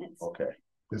appointments. Okay.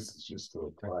 This is just to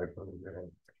apply for the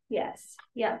grant. Yes,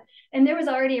 yeah. And there was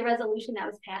already a resolution that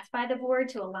was passed by the board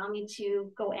to allow me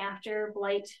to go after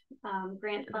blight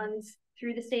grant funds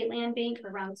through the state land bank for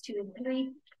rounds 2 and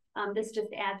 3. This just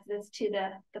adds this to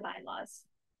the bylaws.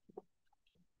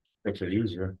 Makes it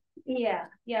easier. Yeah,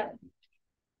 yeah.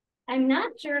 I'm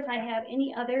not sure if I have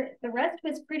any other, the rest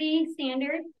was pretty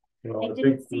standard. Well, I I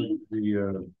didn't think see.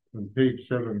 on page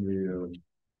 7, the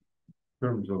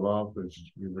terms of office,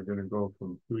 we were gonna go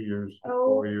from 2 years to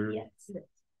 4 years. Yes.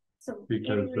 So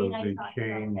Because of Avery and I the talked about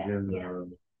change that, in yeah.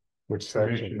 Which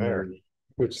section there? commissioners.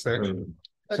 Which section?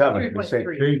 7, the same,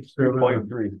 3.3. Page 7,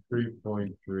 3.3.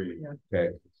 3.3.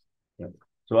 Okay. Yeah.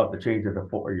 So I'll have to change it to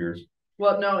 4 years.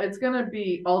 Well, no, it's gonna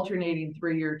be alternating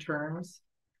 3-year terms.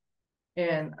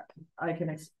 And I can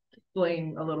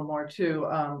explain a little more too.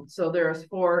 So there's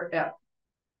 4 at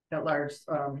large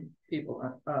people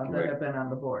that have been on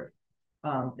the board.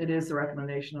 It is the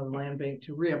recommendation of the land bank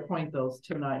to reappoint those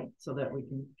tonight so that we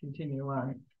can continue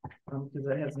on, because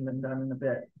it hasn't been done in a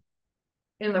bit.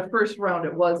 In the first round,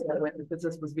 it was that way because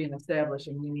this was being established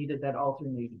and we needed that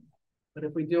alternating. But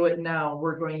if we do it now,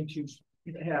 we're going to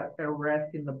we're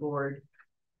asking the board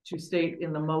to state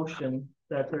in the motion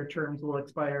that their terms will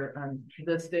expire on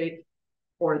this date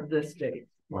or this date.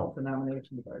 Well, the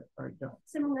nominations are done.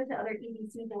 Similar to other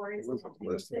EDC boards. What's the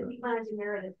list that of we wanted to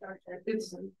mirror the structure.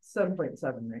 It's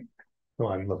 7.7, right? No,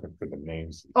 I'm looking for the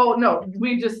names. Oh, no,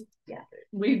 we just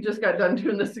got done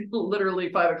doing this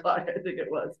literally 5 o'clock, I think it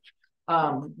was.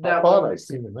 I That thought I was,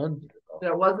 seen them in.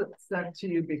 that wasn't sent to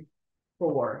you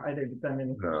before. I didn't send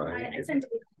any. No, I sent it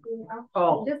to you.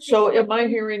 Oh, So am I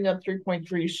hearing that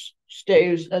 3.3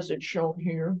 stays as it's shown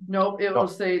here? no, it will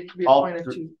say to be All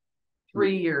appointed to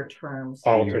 3-year terms,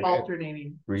 Alternate.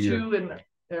 alternating 3 years. 2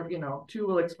 and 2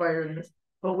 will expire in this.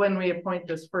 But when we appoint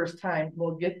this first time,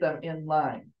 we'll get them in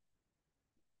line.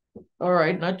 All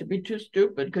right, not to be too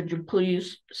stupid, could you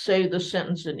please say the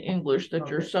sentence in English that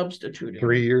you're Okay. substituting?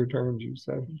 3-year terms, you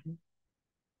said?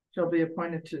 She'll be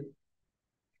appointed to,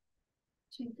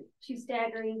 Two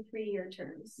staggering 3-year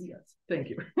terms. yes, thank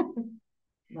you.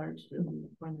 Large,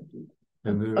 appointed to.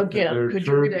 And Again, their could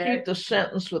you term- repeat the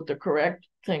sentence with the correct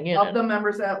thing in Of it? the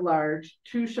members at large,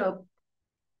 2 shall,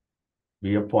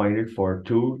 Be appointed for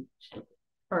 2.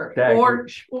 or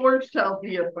Staggered. 4 shall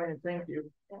be appointed, thank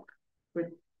you. With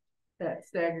that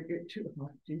staggered 2, oh,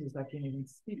 Jesus, I can't even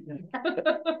speak now.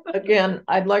 Again,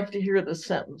 I'd like to hear the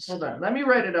sentence. Hold on, let me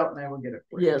write it out and I will get it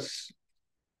for you. Yes,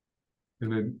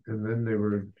 And then they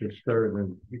were to start in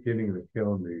the beginning of the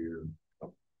calendar year.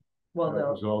 Well, That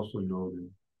was they'll, also noted.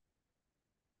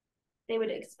 They would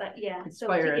expect, yeah.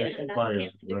 So Expire to at get it expire,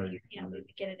 enough, right. yeah, we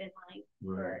could get it in line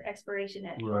Right. for expiration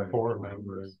at. Right. 4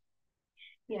 members.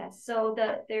 Yes, so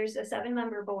there's a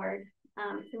 7-member board,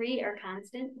 3 are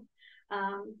constant.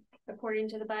 according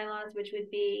to the bylaws, which would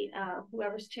be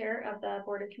whoever's chair of the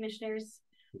Board of Commissioners,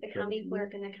 the county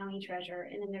clerk, and the county treasurer,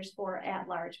 and then there's 4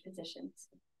 at-large positions.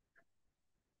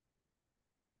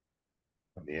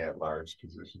 The at-large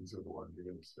positions are the ones you're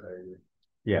gonna say.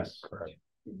 Yes. Correct.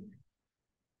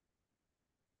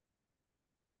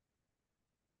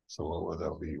 So what would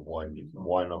that be,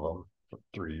 one of them, a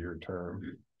 3-year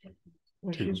term?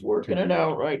 Well, she's working it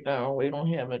out right now. We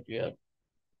don't have it yet.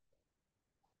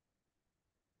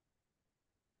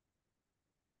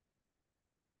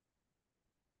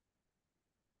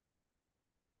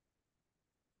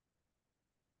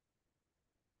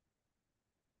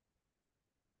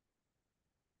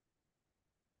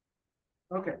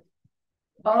 Okay.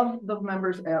 Of the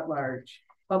members at large,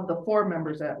 of the 4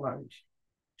 members at large,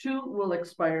 2 will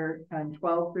expire on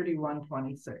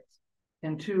 12/31/26,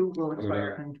 and 2 will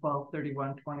expire on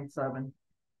 12/31/27.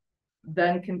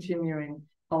 Then continuing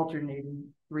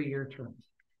alternating 3-year terms.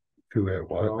 2 at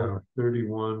what now?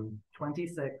 31,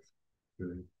 26,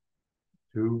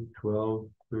 2, 12,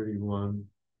 31.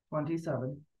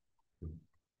 27.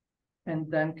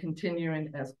 And then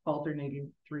continuing as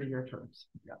alternating 3-year terms.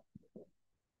 Yeah.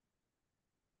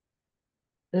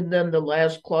 And then the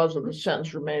last clause of the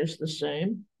sentence remains the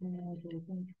same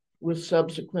with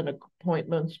subsequent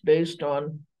appointments based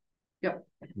on, Yeah.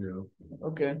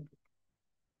 okay.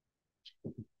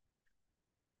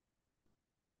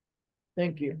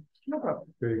 Thank you. No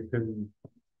problem. Okay, can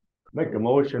Make a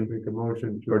motion make a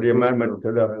motion for the amendment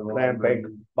to the land bank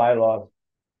bylaws.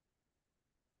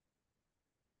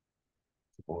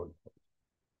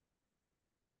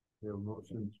 Yeah,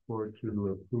 motion support to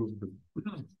approve the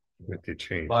With the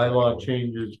change. bylaw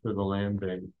changes for the land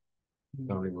bank,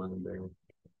 county land bank.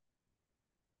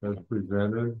 As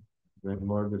presented, then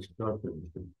more discussion.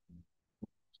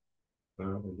 I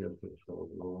guess it's all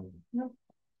wrong.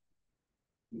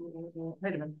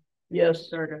 Wait a minute. Yes.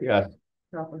 Sorry. Yes.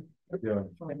 Proper. Yeah,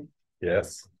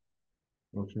 Yes.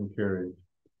 motion carried.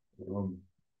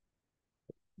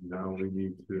 Now we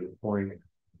need to appoint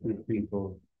 2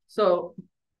 people. So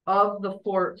of the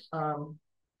 4,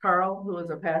 Carl, who was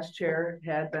a past chair,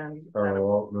 had been.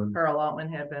 Carl Altman,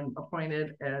 had been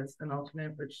appointed as an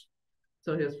alternate, which,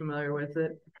 so he was familiar with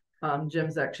it. Jim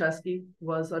Zakrzewski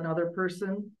was another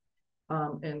person.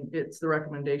 And it's the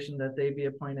recommendation that they be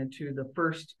appointed to the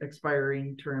first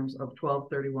expiring terms of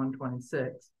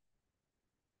 12/31/26.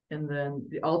 And then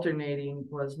the alternating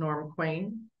was Norm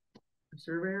Quain, a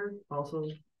surveyor, also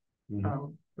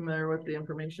familiar with the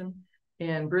information.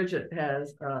 And Bridget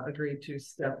has agreed to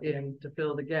step in to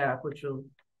fill the gap, which will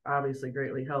obviously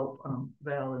greatly help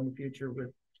Val in the future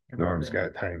with. Norm's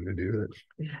got time to do it.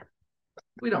 Yeah,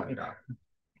 we don't need that.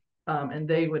 And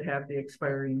they would have the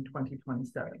expiring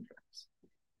 2027 terms.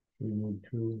 we need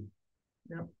 2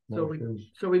 Yep.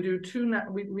 motions. So we do 2,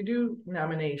 we do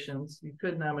nominations. You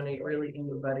could nominate really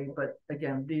anybody, but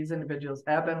again, these individuals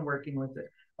have been working with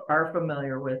it, are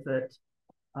familiar with it.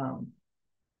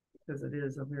 Because it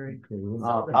is a very.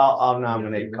 I'll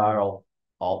nominate Carl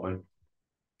Altman.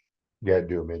 You gotta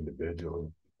do them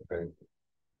individually. Okay.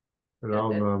 And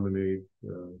I'll nominate,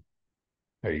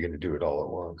 Are you gonna do it all at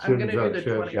once? I'm gonna do the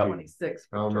Zakrzewski. 2026.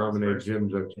 I'll terms nominate first. Jim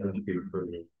Zakrzewski for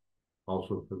the,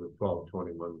 also for the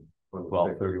 12/21.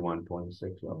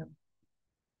 12/31/26. Yeah.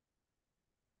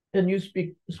 And you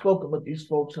spoken with these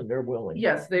folks and they're willing.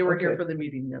 Yes, they were here Okay. for the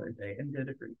meeting the other day and did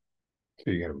agree.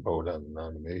 So you're gonna vote on the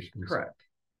nominations? Correct.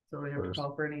 So we have to First.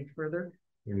 call for any further.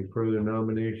 Any further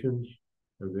nominations?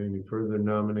 Are there any further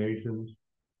nominations?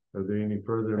 Are there any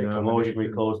further Make a motion, we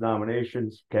nominations? close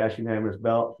nominations, cash unanimous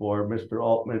ballot for Mr.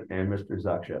 Altman and Mr.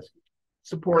 Zakrzewski.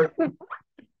 Support. A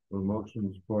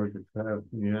motion support to pass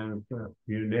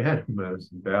unanimous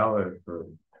ballot for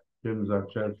Jim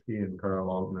Zakrzewski and Carl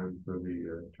Altman for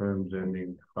the terms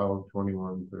ending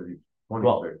 12/21/26.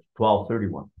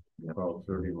 12/31.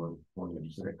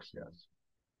 12/31/26, yes.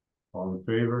 All in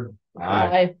favor?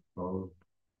 Aye. Opposed?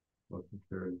 Motion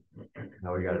carried.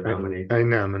 Now we gotta nominate, I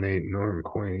nominate Norm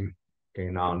Quain. okay,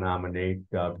 now I'll nominate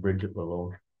Bridget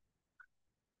Malone.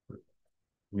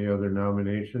 Any other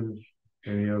nominations?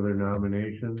 Any other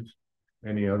nominations?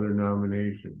 Any other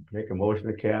nominations? Make a motion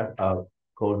to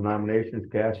close nominations,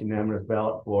 cash unanimous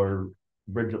ballot for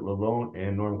Bridget Malone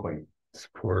and Norm Quain.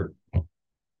 Support.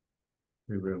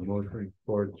 We have a motion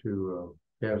support to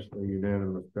cast a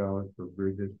unanimous ballot for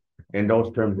Bridget. And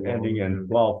those terms ending in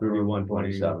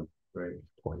 12/31/27. Right.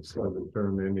 So the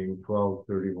term ending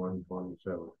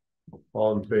 12/31/27.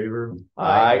 All in favor?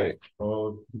 Aye.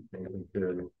 Opposed? Motion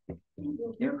carried. Thank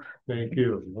you. Thank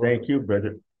you. Thank you,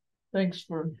 Bridget. Thanks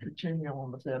for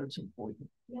continuing with that. It's important.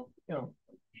 Yeah.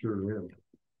 Sure is.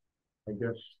 I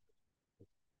guess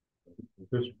At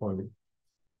this point,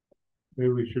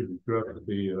 maybe we should address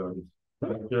the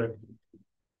project.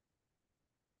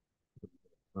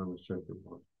 On the second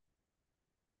one.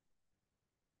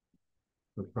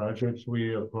 The projects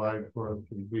we applied for,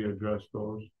 can we address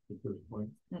those at this point?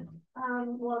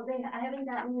 Well, I haven't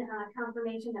gotten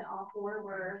confirmation that all four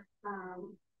were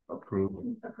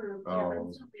Approved. approved.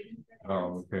 Oh.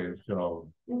 Oh, okay,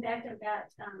 so, In fact, I've got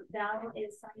Val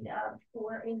is signed up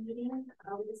for a meeting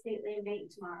with the state land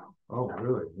bank tomorrow. oh,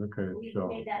 really? Okay, We so,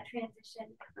 made that transition.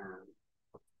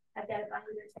 I've got a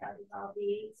binder to all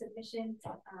the submissions,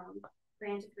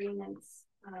 grant agreements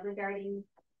regarding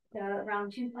the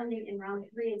round 2 funding, and round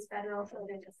 3 is federal, so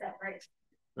there's a separate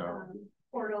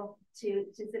portal to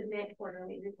submit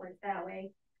quarterly reports that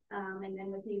way. And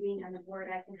then with me being on the board,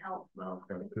 I can help.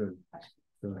 okay, good.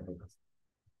 Good.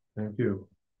 Thank you.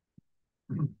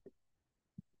 Okay,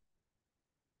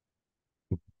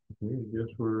 I guess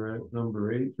we're at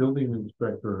number 8, building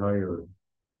inspector hire.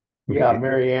 Yeah,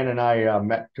 Mary Ann and I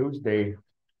met Tuesday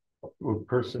with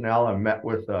personnel and met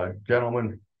with a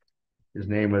gentleman. His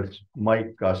name is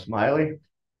Mike Smiley,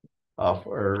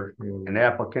 for an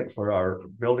applicant for our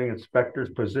building inspector's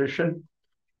position.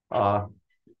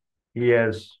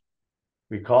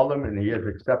 We called him and he has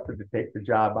accepted to take the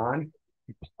job on.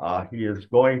 He is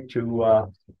going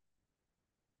to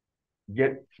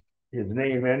get his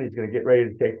name in. He's going to get ready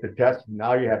to take the test.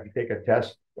 Now you have to take a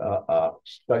test,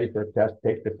 study for a test,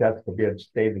 take the test to be a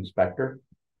state inspector.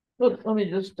 Look, let me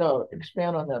just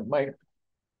expand on that, Mike.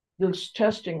 This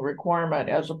testing requirement,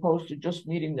 as opposed to just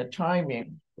needing the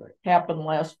timing, happened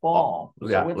last fall.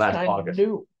 Yeah, So it's last kind August. of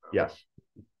new. Yes.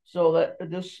 So that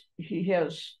he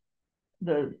has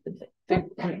the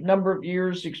number of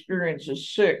years experience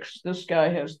is 6. This guy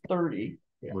has 30.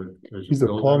 Yeah. He's a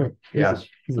plumbing. Yes.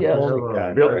 He's a Yes. plumbing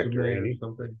guy. Building.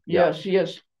 Something. Yes, he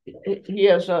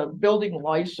has a building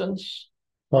license,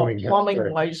 plumbing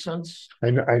license.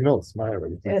 I know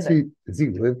Smiley. Does he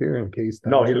live here in Case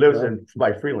Township? No, he lives in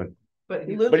by Freeland, But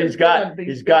he lives but in he's got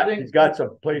building-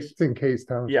 some place. It's in Case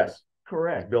Township. Yes,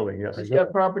 correct. building. Yes. He's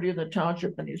got property in the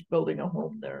township and he's building a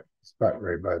home there. Spot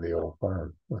right by the old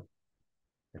farm.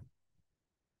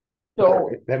 So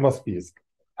That must be his,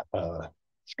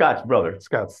 Scott's brother.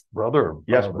 Scott's brother. or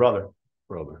Yes, father?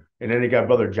 brother. And then he got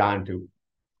brother John too.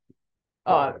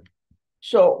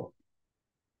 so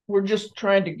we're just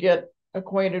trying to get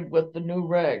acquainted with the new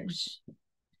regs.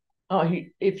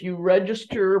 If you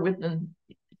register within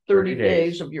 30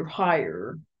 days of your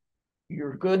hire,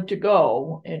 you're good to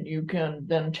go, and you can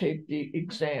then take the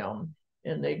exam.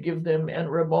 And they give them in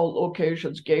remote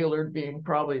locations, Gaylord being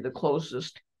probably the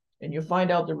closest. And you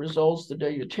find out the results the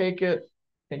day you take it,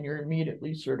 and you're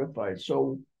immediately certified.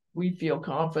 So we feel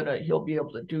confident he'll be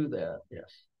able to do that.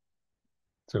 Yes.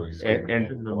 So he's. And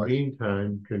In the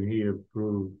meantime, can he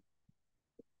approve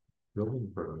building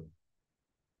permit?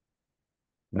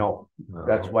 No,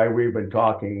 that's why we've been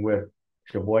talking with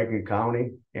Sheboygan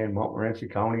County and Montmorency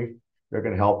County. They're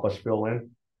going to help us fill in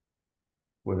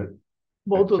with it.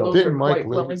 Both of those Didn't are Mike quite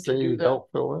willing Levy to say do he'd that.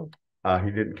 help fill in?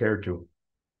 He didn't care to.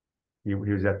 He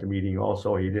was at the meeting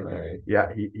also. He didn't. Right.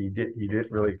 Yeah, he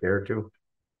didn't really care to.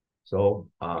 So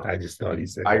I just thought he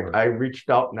said. I reached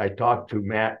out and I talked to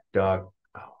Matt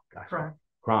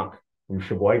Kronk from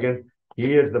Sheboygan.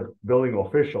 He is the building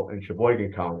official in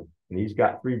Sheboygan County, and he's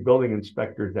got 3 building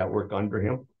inspectors that work under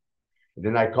him. And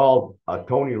then I called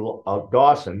Tony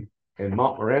Dawson in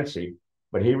Montmorency,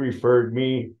 but he referred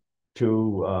me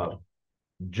to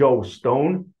Joe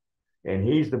Stone, and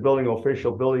he's the building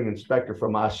official, building inspector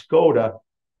from Oscoda,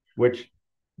 which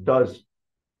does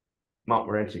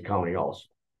Montmorency County also.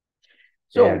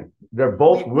 So and they're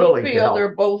both willing to help.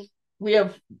 They're both, we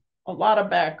have a lot of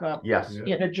backup Yes.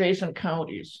 in adjacent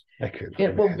counties. I could.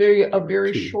 It will be a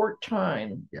very Two. short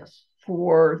time Yes.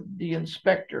 for the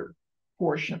inspector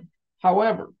portion.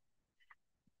 However,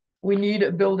 we need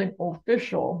a building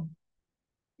official.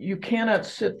 You cannot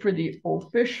sit for the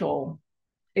official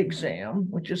exam,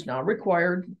 which is not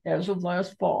required as of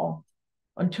last fall,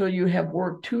 until you have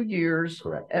worked 2 years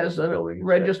Correct. as a Building inspector.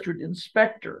 registered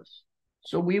inspector.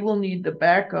 So we will need the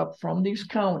backup from these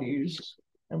counties,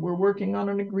 and we're working on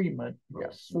an agreement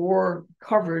Yes. for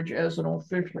coverage as an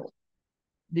official.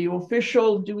 The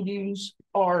official duties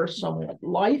are somewhat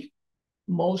light.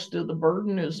 Most of the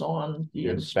burden is on the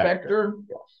inspector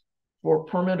Yes. for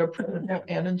permit approval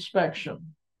and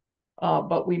inspection.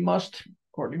 But we must,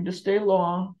 according to state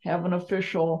law, have an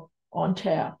official on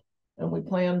tap. And we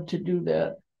plan to do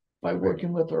that by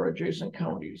working with our adjacent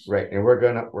counties. Right, and we're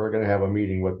gonna have a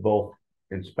meeting with both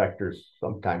inspectors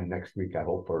sometime next week, I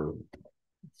hope, or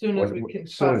Soon as we can.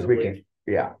 as soon as we can,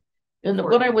 yeah. And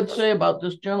what I would say about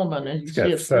this gentleman is got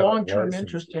he has 7 long-term licenses.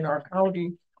 interest in our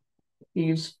county.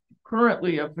 He's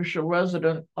currently official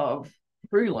resident of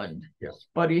Freeland. Yes.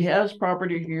 But he has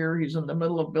property here. He's in the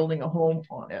middle of building a home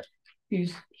on it.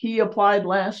 He applied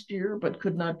last year, but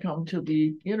could not come to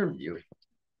the interview.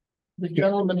 The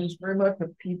gentleman is very much a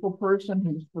people person.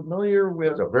 He's familiar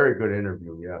with It's a very good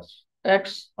interview, yes.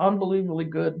 unbelievably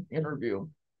good interview.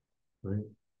 Right.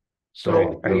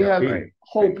 So Right, we have right.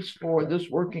 hopes for this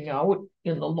working out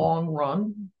in the long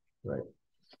run.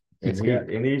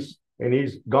 And he's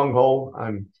gung ho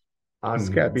on He's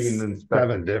got being an inspector.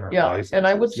 7 different Yeah, licenses. and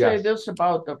I would say Yes. this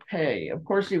about the pay. Of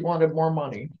course, he wanted more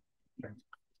money.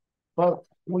 But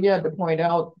we had to point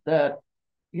out that,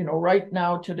 you know, right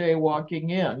now, today, walking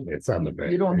in, It's on the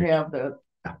back. you don't page. have the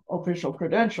official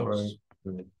credentials.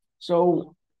 Right.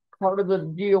 So part of the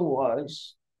deal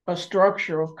was a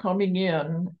structure of coming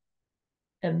in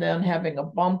and then having a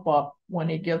bump up when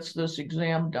he gets this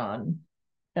exam done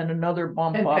and another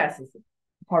bump And up. passes it,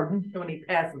 Pardon? when he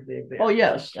passes the exam. Oh,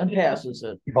 yes, and passes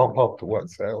it. Bump up to what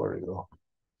salary though?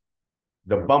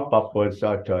 The bump up was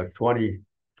to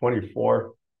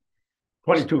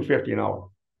 22.50 an hour.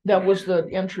 That was the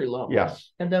entry level.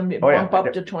 Yes, And then we Oh, yeah. bump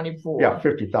up to 24. yeah,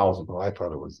 50,000. Well, I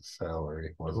thought it was a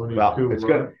salary. Wasn't it? Well, 22, it's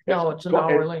gonna. No, it's an it-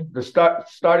 hourly. The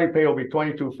starting pay will be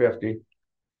 22.50.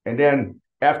 And then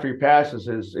after he passes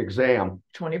his exam,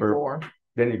 24.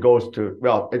 then he goes to,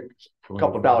 well, it's a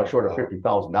couple dollars short of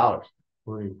 $50,000.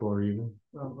 24 even.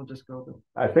 Well, we'll just go to.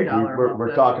 I think Dollar amount, we're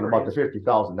that's talking what about the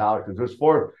 $50,000 because there's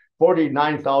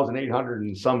 $49,800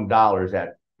 and some dollars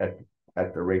at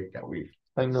the rate that we.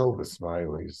 I know the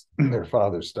Smileys, their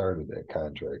father started that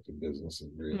contracting business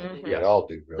and really, Mhm. they all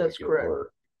do really That's good correct.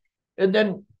 work. And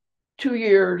then 2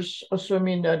 years,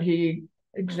 assuming that he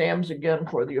exams again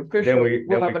for the official. Then we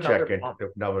we'll have check another it, bump.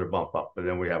 another bump up, but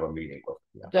then we have a meeting.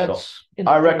 Yeah. So That's. in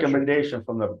the our future. recommendation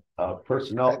from the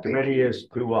personnel I think- committee is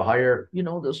to hire You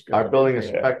know this guy. our building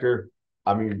inspector.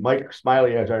 I mean, Mike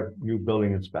Smiley as our new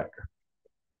building inspector.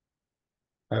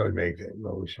 I would make that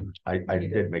motion. I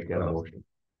did make that motion.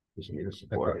 Just need a I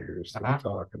support. thought you were still Uh-huh.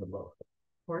 talking about it.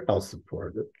 Support. I'll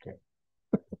support it.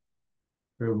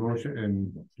 We have a motion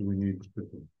and do we need to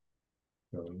put the?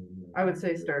 I would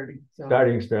say starting, so.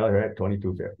 Starting salary at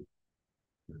 22.50.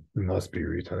 He must be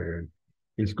retired.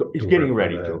 He's To getting work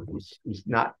ready on to. He's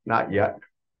not yet.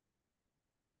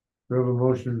 We have a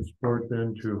motion to support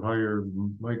then to hire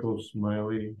Michael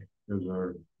Smiley as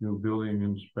our new building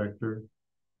inspector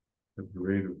at the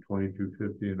rate of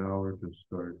 $22.50 an hour to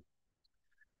start.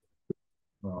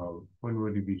 When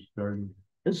would he be starting?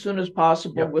 As soon as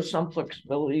possible Yep. with some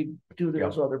flexibility due to Yep.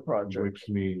 his other projects. Which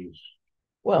means,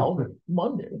 Well,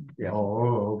 Monday. Yeah.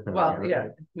 okay. Well, yeah,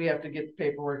 we have to get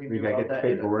paperwork and We do gotta all get the that.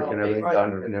 paperwork and everything Right.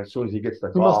 done, and as soon as he gets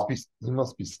the He must call,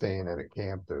 be staying at a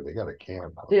camp there. They got a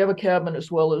camp. They have a cabin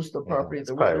as well as the Yeah, property that's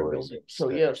that probably they're where he's building. So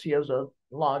staying. yes, he has a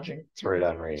lodging. It's right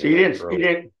on Rainy. see, he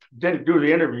Road. didn't do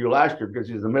the interview last year because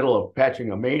he's in the middle of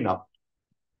patching a main up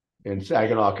in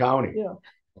Saginaw County. Yeah.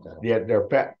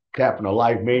 They're tapping a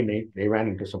live main. They ran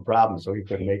into some problems, so he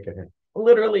couldn't make it.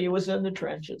 Literally, he was in the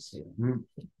trenches.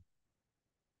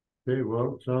 Okay,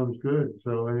 well, sounds good.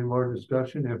 So any more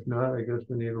discussion? If not, I guess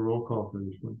we need a roll call for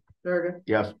this one. Durga,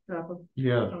 Yes, Papa,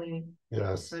 Yeah, Colleen,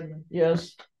 Yes, Redmond.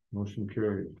 Yes, motion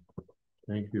carried.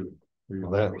 Thank you. for your-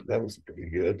 well, that was pretty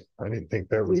good. I didn't think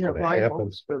that was we have gonna high happen.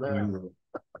 hopes for that.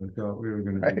 I thought we were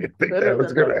gonna. I didn't think that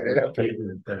was gonna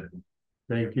happen.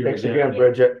 Thank you. thanks again,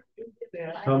 Bridget.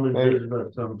 Come and Hey. visit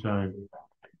us sometime.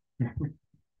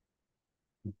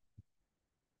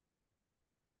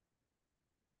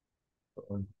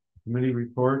 Committee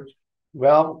reports,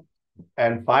 Well,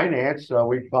 and finance,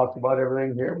 we talked about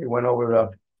everything here. We went over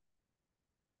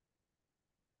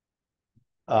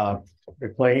the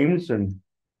claims and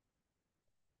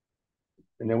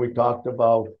then we talked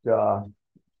about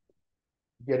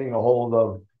getting a hold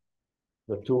of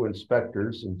the 2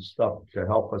 inspectors and stuff to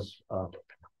help us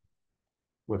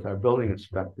with our building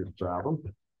inspector's problem.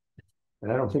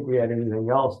 And I don't think we had anything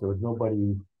else. There was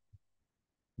nobody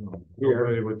here.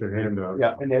 everybody with their hand up.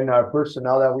 Yeah, and then our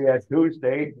personnel that we had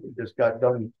Tuesday, we just got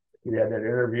done, we had that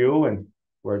interview and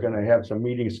we're gonna have some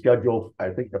meetings scheduled.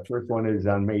 I think the first one is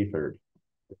on May 3rd,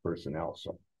 the personnel,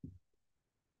 so.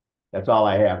 That's all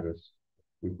I have is,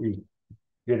 we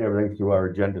did everything through our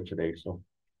agenda today, so.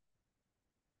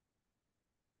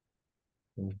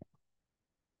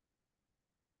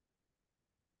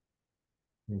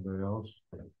 Anybody else?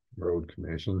 Road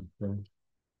commission.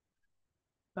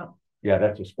 Yeah,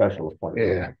 that's a special appointment.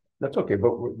 Yeah, That's okay,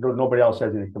 but nobody else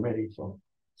has any committee, so,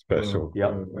 special. yeah.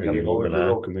 Are we gotta you go with moving the on?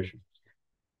 road commission.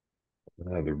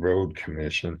 The road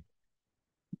commission.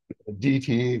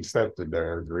 DTE accepted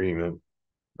their agreement,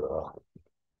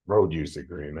 road use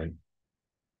agreement.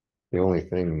 The only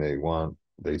thing they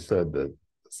said that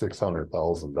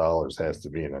 $600,000 has to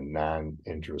be in a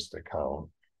non-interest account.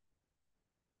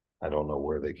 I don't know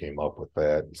where they came up with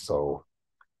that, so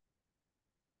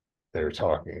they're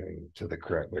talking to the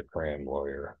Cram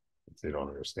lawyer. They don't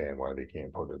understand why they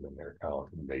can't put it in their account.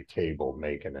 And they tabled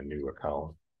making a new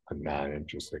account, a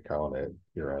non-interest account at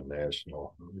Huron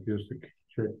National. Just to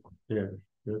check, yeah,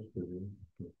 yesterday.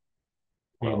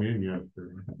 Came in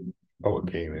yesterday. Oh,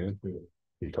 it came in.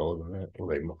 He told them that. Well,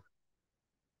 they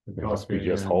must be Came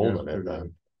just in holding it yesterday,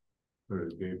 then. or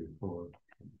the day before.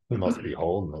 They must be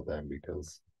holding it then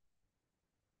because.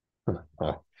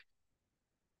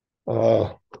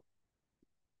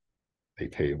 They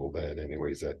tabled that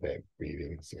anyways at that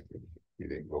meeting, so we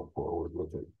didn't go forward with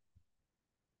it.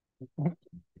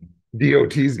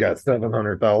 DOT's got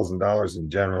 $700,000 in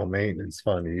general maintenance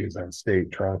fund to use on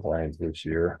state trunk lines this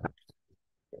year.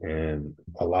 And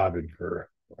allotted for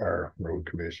our road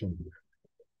commission.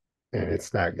 And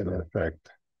it's not gonna affect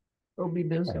They'll be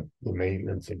busy. the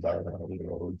maintenance of our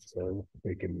roads, so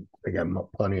they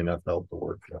got plenty enough help to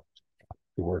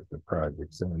work the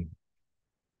projects in.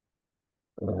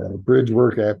 Bridge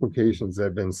work applications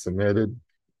have been submitted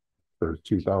for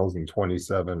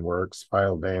 2027 works.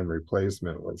 File dam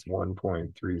replacement was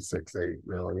 1.368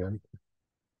 million.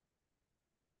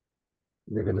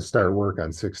 They're going to start work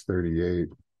on 638,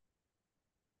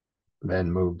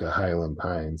 then move to Highland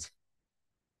Pines.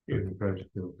 In Presque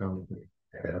County.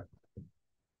 Yeah.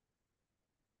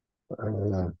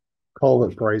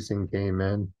 Culvert pricing came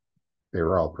in. They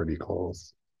were all pretty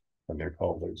close on their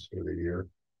culverts for the year.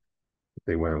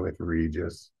 They went with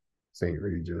St.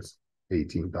 Regis,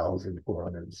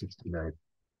 $18,469.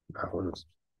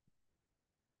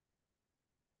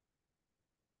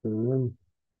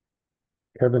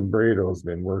 Kevin Brado's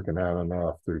been working on and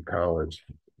off through college,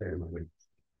 and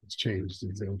it's changed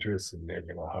his interests, and they're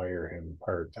going to hire him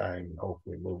part-time and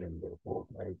hopefully move into a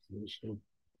full-time position.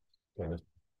 And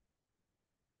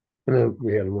then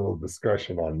we had a little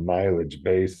discussion on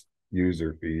mileage-based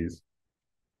user fees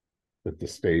that the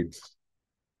state's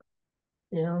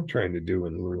trying to do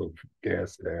in lieu of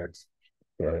gas tax,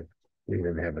 but we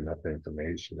didn't have enough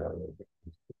information on it to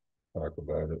talk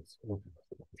about it. So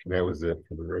that was it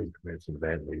for the road commission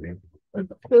that meeting.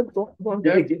 Going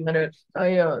back a minute,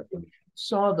 I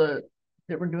saw that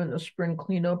they were doing the spring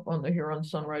cleanup on the Huron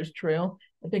Sunrise Trail.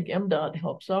 I think MDOT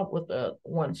helps out with that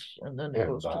once, and then it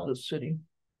goes to the city.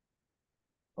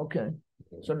 Okay,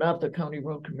 so not the county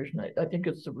road commission. I think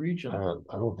it's the region.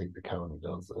 I don't think the county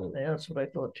does it. Yeah, that's what I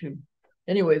thought too.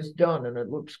 Anyway, it's done and it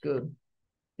looks good.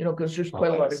 You know, because there's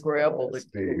quite a lot of gravel.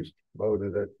 They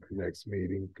voted at the next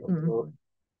meeting.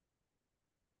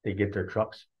 They get their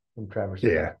trucks from Traverse.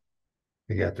 Yeah,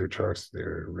 they got their trucks.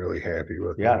 They're really happy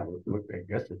with Yeah, them. I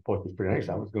guess the Fourth is pretty nice.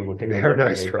 I was gonna go take a They're look.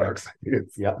 nice trucks.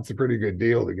 It's Yeah. it's a pretty good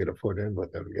deal to get a foot in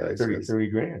with them guys. 30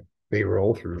 grand. They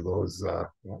roll through those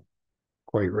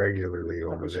quite regularly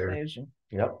over That's there. amazing.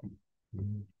 Yep.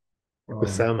 The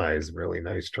semi is a really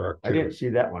nice truck I too. didn't see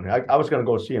that one. I was gonna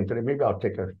go see him today. Maybe I'll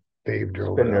take a Dave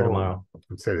drove spin it there out tomorrow.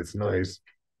 and said it's nice.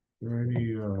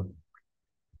 Any,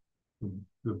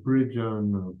 the bridge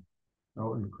on,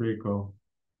 out in Creco.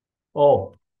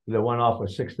 Oh, the one off of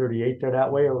 638 there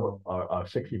that way, or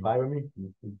 65, I mean?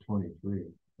 23,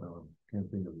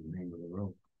 can't think of the name of the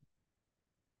road.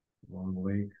 Long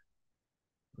Lake.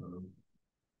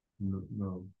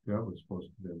 No, that was supposed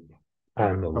to be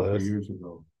On the a couple list. years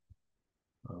ago.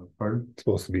 Pardon? It's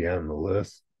supposed to be on the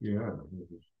list. Yeah, it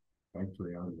was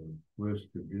actually on the list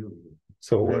to do.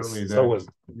 So Apparently was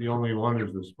the only one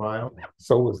is the spile.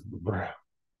 so was the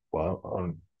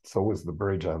so was the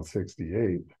bridge on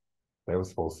 68. That was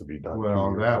supposed to be done.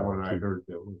 Well, that one I heard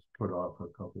that was put off a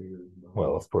couple of years ago.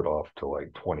 Well, it's put off to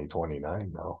like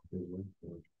 2029 now.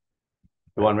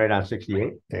 The one right on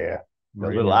 68? Yeah, The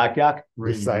little Akiak?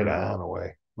 this side of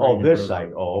Hanaway. Oh, this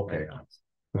side. Oh, okay.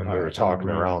 When we All were right. talking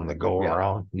around the go Yeah.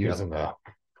 around using the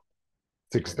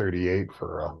 638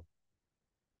 for a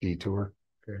detour.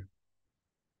 Okay.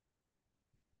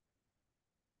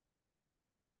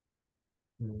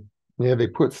 Yeah, they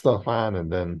put stuff on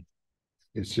and then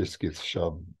it just gets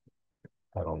shoved.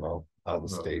 I don't know how the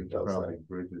state does Probably that.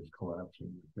 bridges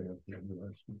collapsing. They have to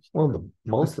invest in stuff. Well,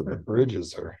 most of the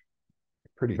bridges are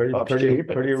pretty Pretty tough shape,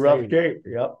 but it's rough safe. shape.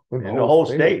 Yep. In In the whole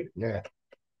state. Yeah,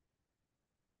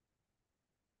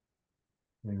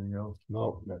 Anything else?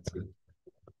 no, that's good.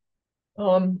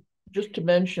 just to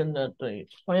mention that the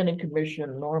planning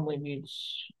commission normally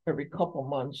meets every couple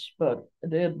months, but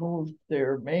they had moved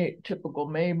their typical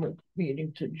May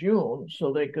meeting to June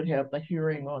so they could have the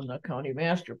hearing on the county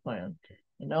master plan.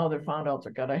 And now they found out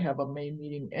they gotta have a May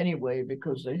meeting anyway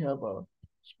because they have a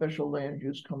special land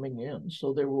use coming in.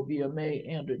 So there will be a May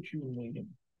and a June meeting.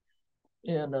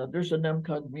 And there's an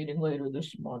MCOG meeting later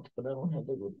this month, but I don't have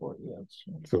the report yet.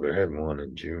 So they're having one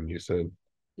in June, you said?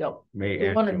 Yep. May The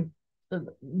and one June. in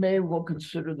May will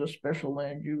consider the special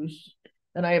land use,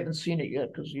 and I haven't seen it yet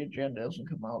because the agenda hasn't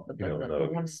come out, but You then don't the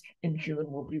know. ones in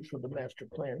June will be for the master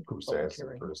plan. Who's public asking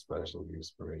hearing. for a special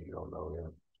use permit? You don't know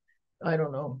yet. I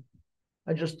don't know.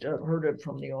 I just heard it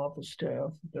from the office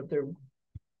staff that they're,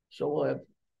 so we'll have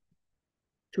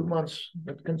 2 months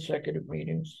with consecutive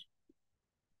meetings.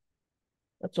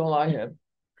 That's all I had.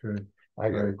 Okay. I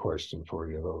got a question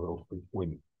for you though.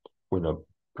 When a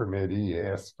permittee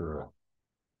asks for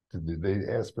do they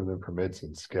ask for the permits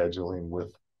and scheduling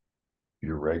with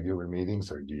your regular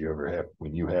meetings, or do you ever have,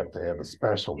 when you have to have a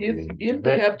special meeting? If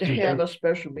they have to have a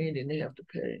special meeting, they have to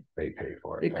pay. They pay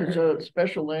for it. Because a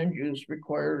special land use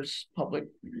requires public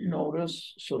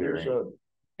notice, so there's a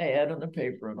ad in the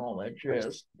paper and all that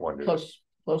jazz.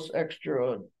 Plus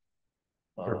extra.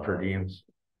 Per diems.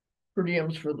 Per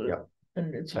diems for the. Yep.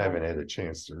 And it's. I haven't had a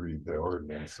chance to read the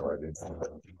ordinance, so I didn't,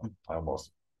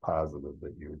 almost positive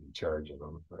that you would be charging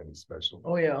them for any special.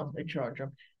 Oh, yeah, they charge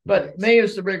them, but May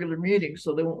is the regular meeting,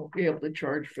 so they won't be able to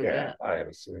charge for that. I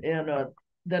have seen. And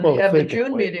then Well, have the think of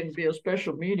June it. meeting be a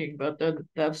special meeting, but then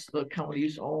that's the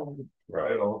county's own,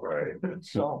 Right, right.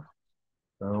 so,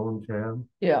 Own town.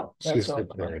 yeah. It's that's just all. if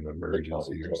they're in an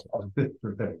emergency or something.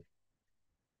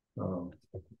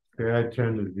 Yeah, I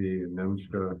attended the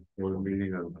NEMSCA board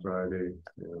meeting on Friday,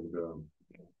 and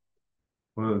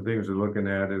one of the things they're looking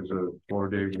at is a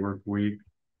 4-day work week.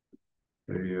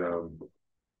 They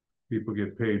people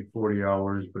get paid 40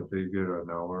 hours, but they get an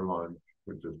hour lunch,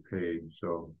 which is paid.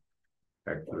 So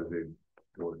actually, they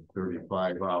work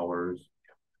 35 hours,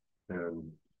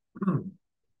 and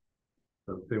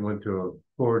if they went to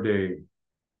a 4-day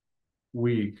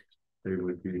week, they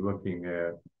would be looking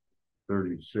at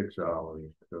 36 hours.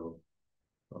 So,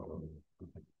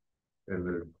 and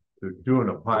they're doing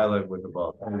a pilot with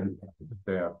about 10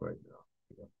 staff right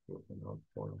now. Working on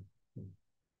for them.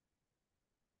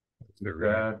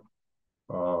 That,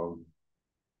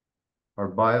 our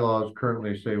bylaws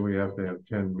currently say we have to have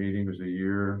 10 meetings a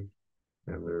year,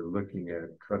 and they're looking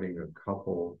at cutting a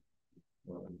couple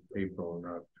April and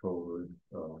October.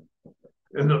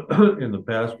 In the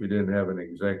past, we didn't have an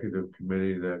executive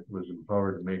committee that was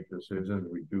empowered to make decisions.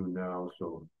 We do now,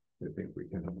 so I think we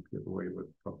can get away with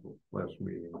a couple less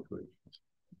meetings, which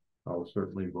I'll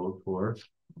certainly vote for.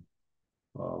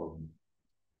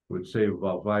 Would save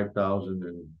about 5,000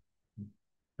 in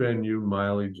venue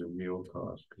mileage and meal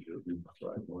costs because it'll be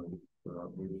 5,100 for our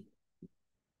meeting.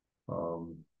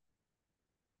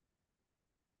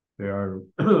 They are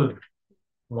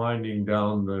winding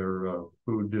down their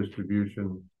food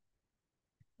distribution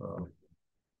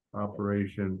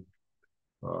operation.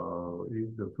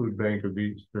 The Food Bank of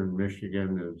Eastern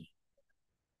Michigan is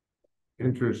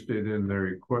interested in their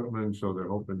equipment, so they're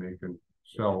hoping they can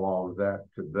sell all of that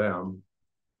to them.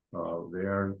 They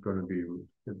aren't going to be,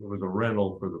 it was a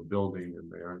rental for the building,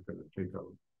 and they aren't going to take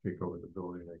over the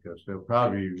building. I guess they'll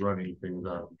probably be running things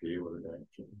out of dealer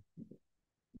action.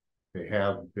 They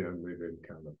have been, they've been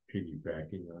kind of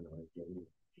piggybacking on it.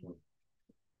 So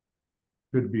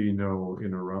could be no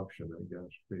interruption, I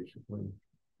guess, basically.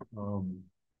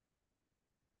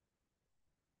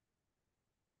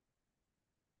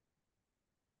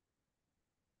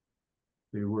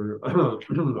 They were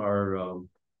our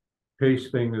pace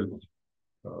thing is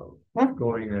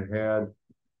going ahead.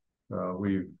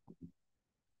 We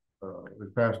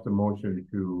passed a motion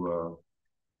to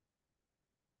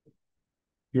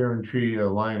guarantee a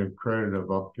line of credit of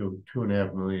up to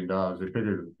 $2.5 million. They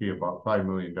figured it would be about $5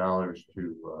 million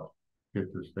to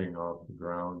get this thing off the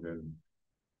ground, and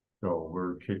so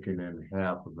we're kicking in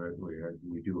half of it.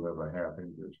 We do have a half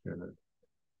interest in it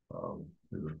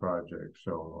in the project.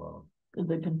 So did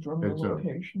they confirm the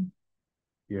location?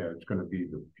 Yeah, it's going to be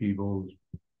the Peebles.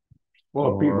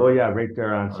 Well, people, yeah, right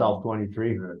there on South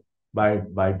 23 by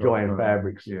Joanne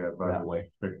Fabrics. Yeah, by that the way.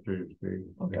 Secretary of State.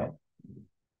 Okay.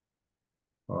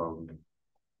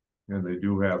 And they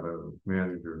do have a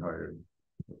manager hired.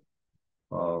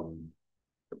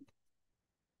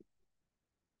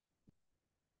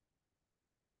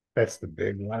 That's the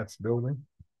Big Lots building?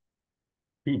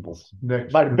 People's.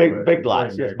 Next By big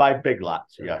lots, right yes, next, by big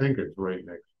lots, I yeah. think it's right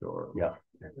next door. Yeah.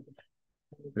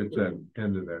 It's at the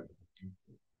end of that.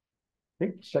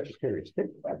 think Secretary of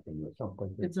State back in or something.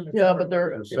 Yeah, but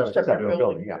they're It's a a separate separate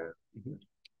building. building, yeah.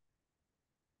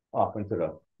 Off into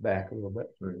the back a little bit.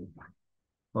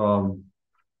 Um.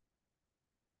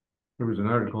 There was an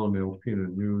article in the Alpena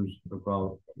News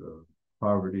about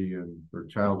poverty or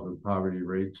childhood poverty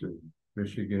rates in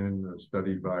Michigan, a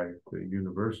study by the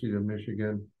University of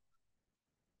Michigan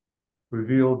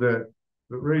revealed that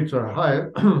the rates are high,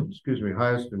 excuse me,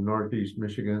 highest in Northeast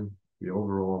Michigan. The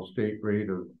overall state rate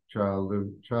of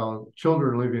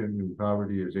children living in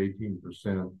poverty is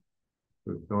 18%.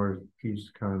 With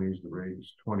Northeast counties, the rate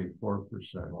is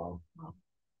 24%.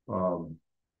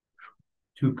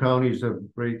 Two counties have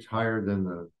rates higher than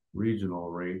the regional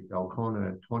rate, Alcona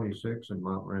at 26 and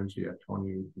Montmorency at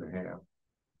 28.5.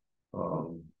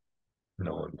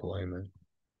 No employment.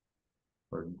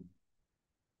 Pardon.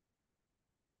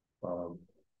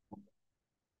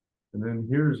 And then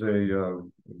here's a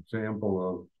example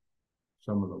of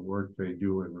some of the work they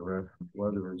do in the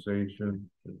weatherization.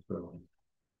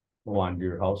 Go on to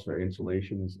your house for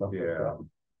insulation and stuff like Yeah, that.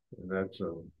 and that's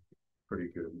a pretty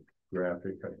good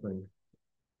graphic, I think.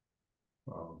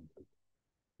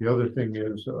 The other thing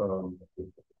is,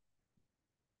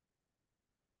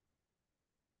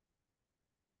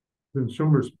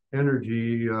 Consumers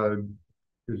Energy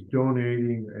is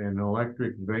donating an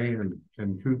electric van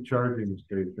and 2 charging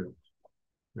stations.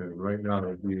 And right now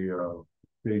it'll be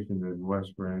stationed in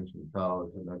West Branch and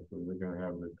College, and that's where they're gonna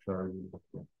have their charging.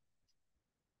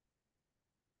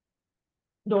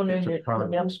 Donated It's a to car.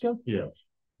 Nemska. Yes.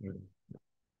 Yeah.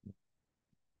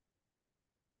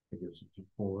 I guess it's a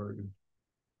Ford.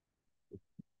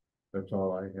 That's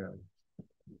all I have.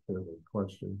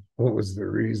 Question. What was the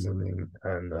reasoning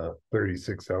on the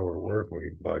 36-hour work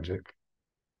week budget?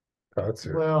 Cuts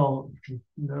or Well,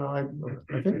 no,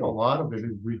 I think a lot of it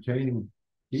is retaining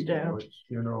people, Staff. it's,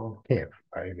 you know, can't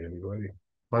find anybody.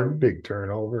 pardon? Big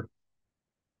turnover.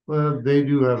 Well, they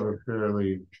do have a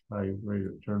fairly high rate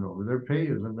of turnover. Their pay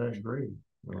isn't that great.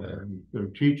 Their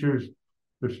teachers,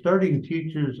 their starting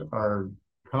teachers are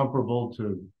comparable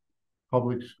to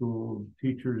public school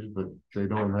teachers, but they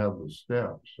don't have the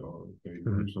staff, so they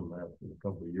lose them after a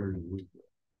couple of years.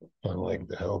 Unlike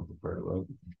the health department.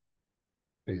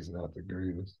 He's not the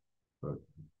greatest. But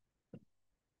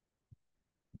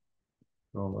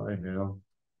all I have.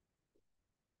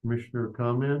 Commissioner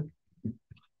comment?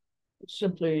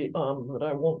 Simply, that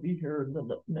I won't be here, and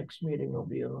the next meeting will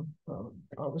be on,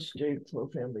 out of state for a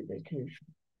family vacation.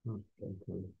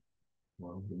 Okay.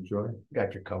 Well, enjoy.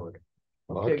 Got you covered.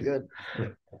 Okay, Lucky. good.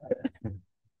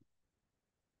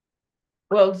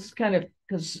 Well, it's kind of,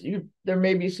 because there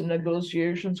may be some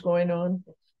negotiations going on,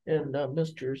 and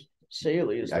Mr.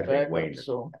 Saley is the I think backup, Wayne-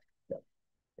 so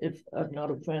if I'm not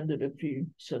offended if he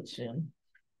sits in.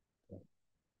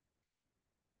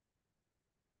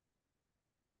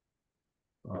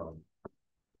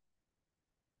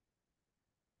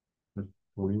 Mr.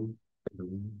 Queen,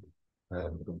 I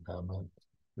have no comment.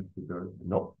 Mr. Darcy.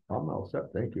 Nope, I'm all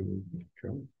set. Thank you, Mr.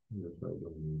 Chairman. Yes, I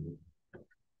don't need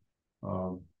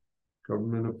it.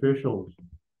 Government officials.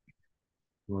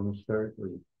 You want to start?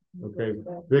 Okay,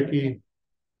 Vicky.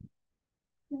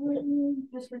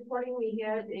 Just reporting, we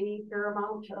had a fair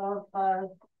amount of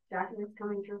documents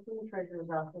coming through from the treasurer's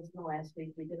office in the last week.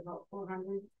 We did about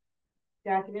 400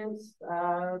 documents.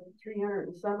 300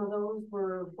 and some of those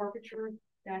were forfeiture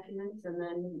documents, and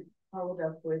then followed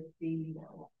up with the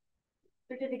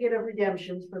certificate of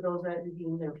redemptions for those that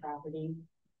redeemed their property.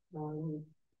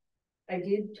 I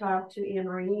did talk to Anne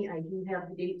Marie. I do have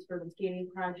the dates for the scanning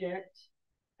project.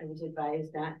 I was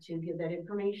advised not to give that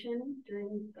information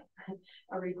during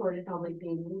a recorded public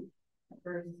meeting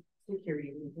for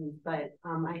security reasons, but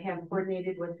I have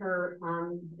coordinated with her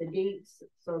on the dates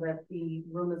so that the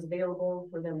room is available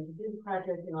for them to do the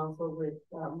project, and also with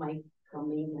Mike from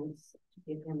maintenance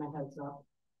to give him a heads up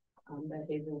that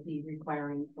they will be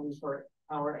requiring some sort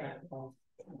of hour access.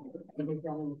 They've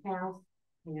done in the past.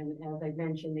 And as I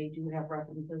mentioned, they do have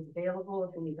references available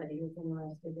if anybody is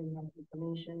interested in that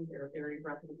information. They're a very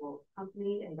reputable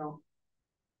company. I don't.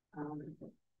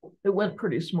 It went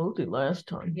pretty smoothly last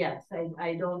time. Yes,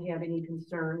 I don't have any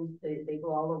concerns. They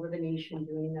go all over the nation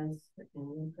doing this,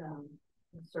 and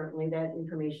certainly that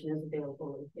information is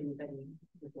available if anybody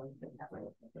would like to have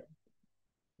it.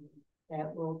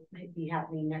 That will be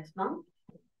happening next month,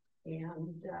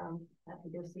 and happy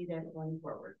to see that going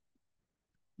forward.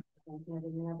 Don't have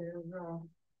any other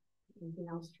anything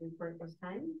else to report this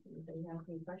time? Anybody have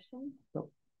any questions? No.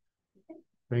 Okay.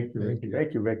 Thank you. Vicky.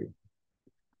 Thank you, Vicky.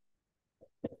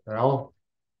 Al?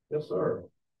 Yes, sir.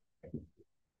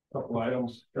 Couple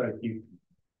items, try to keep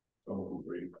some of them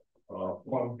brief.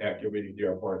 One, activating the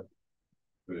airport.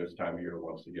 for this time of year,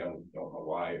 once again, don't know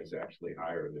why, it's actually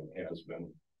higher than it has been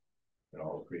in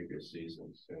all the previous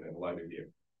seasons. And in light of the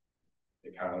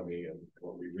economy and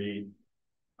what we read,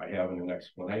 I haven't an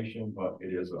explanation, but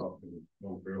it is up, and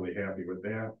I'm fairly happy with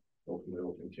that. Hopefully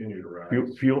it'll continue to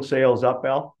rise. Fuel sales up,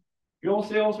 Al? Fuel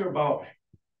sales are about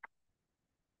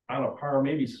on a par,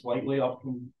 maybe slightly up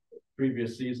from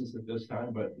previous seasons at this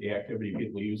time, but the activity,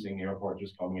 people using the airport,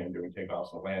 just coming in, doing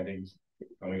takeoffs and landings,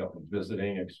 coming up and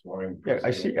visiting, exploring. Yeah,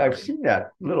 I've seen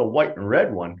that little white and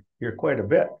red one here quite a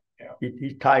bit. Yeah.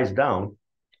 He ties down.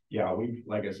 Yeah,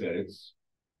 like I said, it's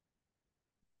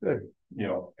good. You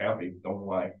know, happy, don't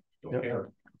lie, don't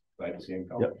care. Glad to see him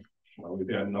come. We've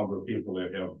had a number of people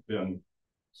that have been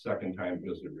second-time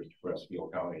visitors to Presque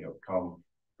County, have come,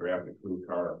 grabbed a crew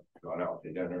car, gone out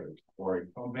to dinner, or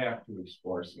come back to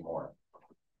explore some more,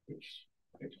 which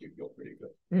makes me feel pretty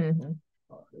good. Mm-hmm.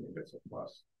 I think that's a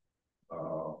plus.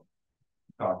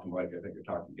 Talked to Mike, I think I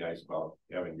talked to you guys about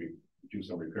having to do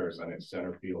some repairs on its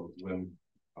center field limb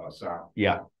sock.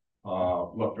 Yeah.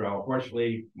 Looked around.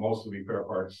 Fortunately, most of the repair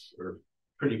parts are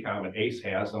pretty common. Ace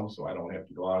has them, so I don't have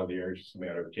to go out of there. It's just a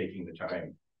matter of taking the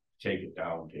time, take it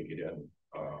down, take it in,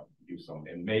 do some,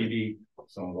 and maybe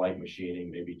some light machining,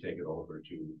 maybe take it over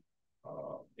to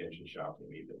engine shop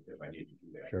if I need to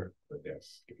do that. Sure. But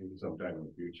that's sometime in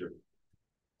the future.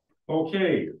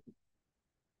 Okay.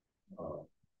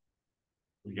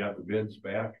 We got the bids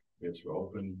back. Bids were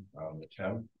open on the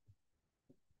 10th.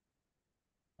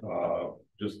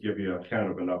 Just give you a kind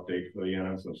of an update for you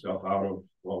on some stuff out of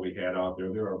what we had out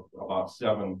there. There are about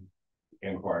 7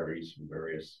 inquiries from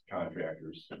various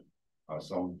contractors,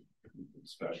 some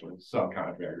special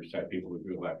subcontractors, type people who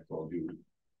do electrical, do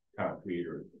concrete,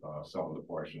 or some of the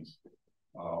portions.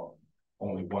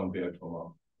 Only one bid from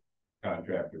a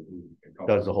contractor who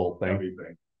does the whole thing.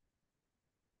 Everything.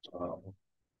 No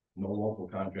local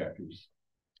contractors.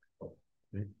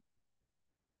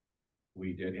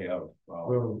 We did have.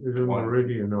 Well, isn't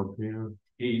Meridian Opina?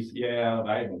 Yeah,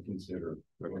 I haven't considered.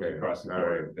 Okay. Across the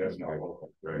board, that's not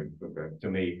local. Right. Okay. To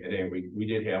me, and then we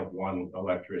did have one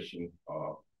electrician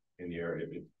in the area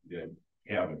that did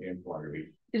have an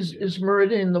inquiry. Is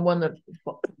Meridian the one that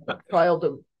filed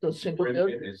the single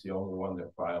bid? It's the only one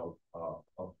that filed.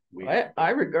 I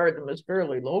regard them as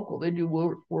fairly local. They do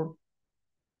work.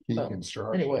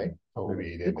 Construction. Anyway,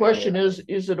 the question is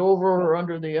it over or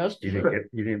under the estimate?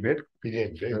 You didn't bid? He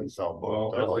didn't bid, so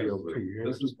well,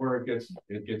 this is where it gets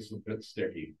a bit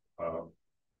sticky.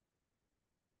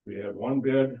 We had one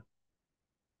bid,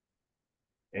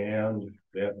 and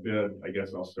that bid, I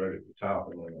guess I'll start at the top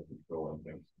and then I can fill in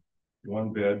things.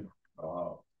 One bid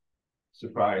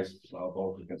surprised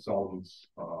both the consultants,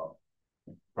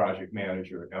 project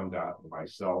manager, MDOT, and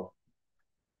myself,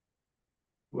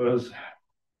 was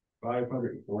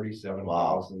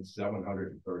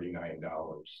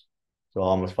 $547,739. So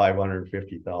almost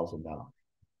 $550,000.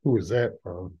 Who was that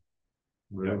from?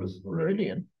 That was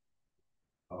Meridian.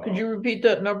 Could you repeat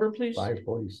that number, please?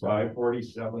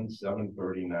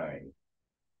 547,739.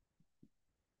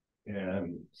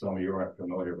 And some of you aren't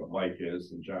familiar, but Mike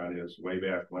is and John is. Way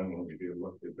back when we did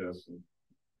look at this, in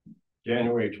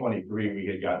January 23, we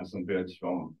had gotten some bids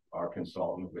from our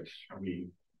consultant, which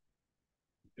we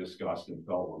discussed and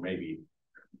felt were maybe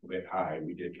a bit high.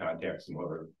 We did contact some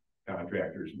other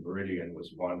contractors. Meridian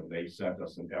was one, and they sent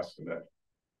us an estimate,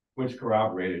 which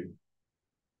corroborated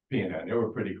P&N. They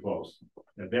were pretty close.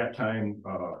 At that time,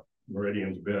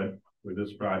 Meridian's bid for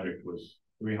this project was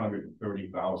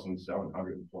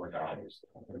 $330,704.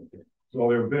 So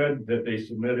their bid that they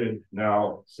submitted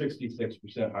now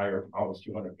 66% higher, almost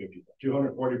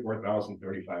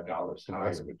 $244,035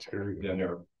 higher than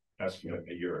their estimate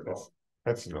a year ago.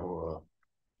 That's no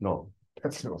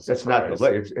that's not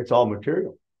the it's all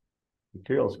material.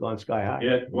 Material's gone sky high.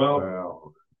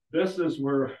 This is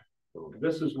where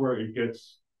it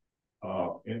gets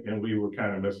and we were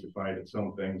kind of mystified at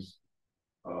some things.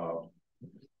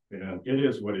 And it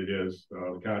is what it is.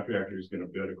 The contractor is going to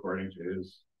bid according to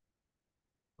his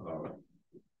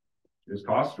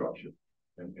cost structure,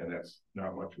 and that's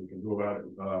not much we can do about it.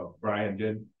 Brian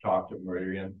did talk to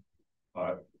Meridian,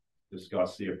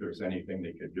 discuss, see if there's anything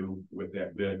they could do with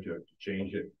that bid to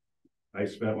change it. I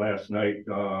spent last night,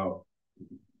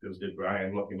 as did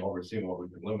Brian, looking over, seeing what we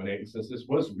could eliminate. And since this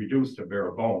was reduced to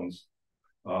bare bones,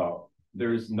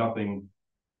 there's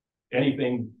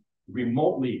anything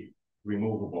remotely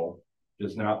removable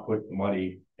does not put the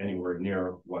money anywhere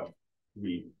near what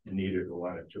we needed or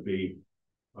wanted to be.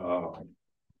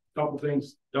 Couple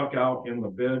things stuck out in the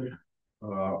bid.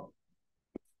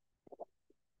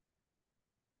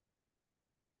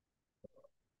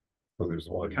 So there's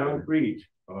The one. concrete,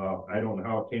 I don't know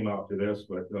how it came out to this,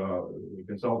 but, the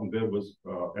consultant bid was,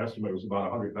 estimate was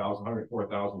about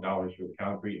 $104,000 for the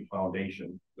concrete and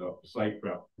foundation, the site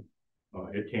prep.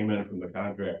 It came in from the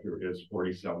contractor is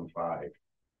 $47,500.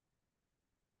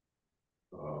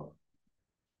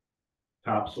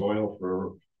 Topsoil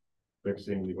for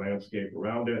fixing the landscape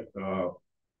around it,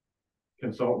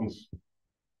 consultants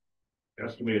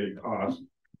estimated cost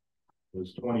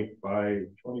was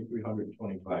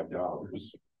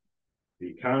 $2,325.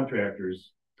 The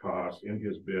contractor's cost in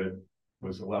his bid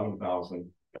was $11,100.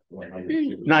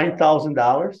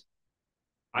 $9,000?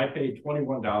 I paid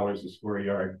 $21 a square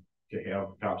yard to have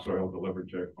topsoil delivered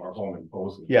to our home in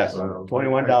Posen. Yes, So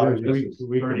 $21. this is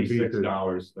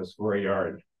 $36 a square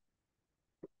yard.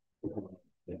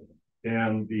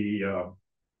 And the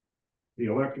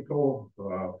electrical,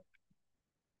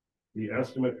 the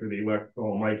estimate for the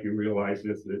electrical, Mike, you realize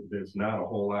this, that there's not a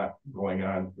whole lot going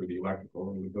on for the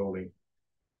electrical in the building.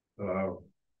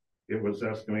 It was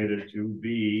estimated to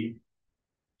be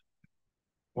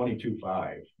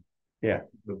 $22,500. Yeah.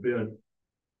 The bid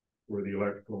for the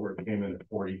electrical work came in at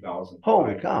 $40,000.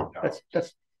 Holy cow,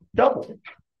 that's double.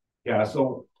 Yeah,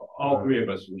 so all three of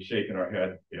us were shaking our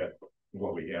head at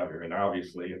what we have here, and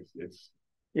obviously it's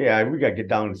Yeah, we gotta get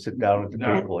down and sit down at the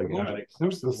not, table again. not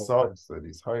Who's the acceptable. subs that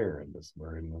he's hiring this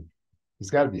morning? He's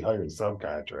got to be hiring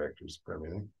subcontractors for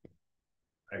everything.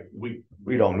 We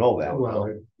don't know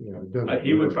that.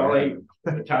 He would probably,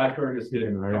 Todd Curtis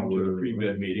didn't come to the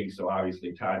pre-bid meeting, so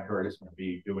obviously Todd Curtis would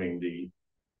be doing the.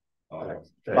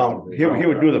 He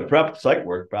would do the prep site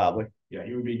work probably, Yeah,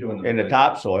 he would be doing. in the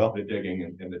topsoil. The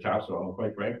digging and the topsoil, and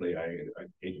quite frankly, I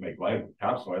hate to make light of the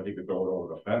topsoil, I think could throw it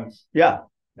over the fence. Yeah,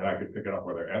 And I could pick it up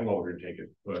with our end loader and take it,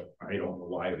 but I don't know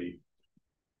why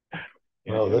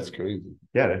Oh, that's crazy.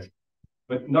 yeah, that's,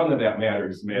 But none of that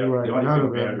matters, man. Right, The only none thing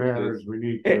of that matters. is We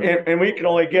need to. and we can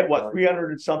only get what,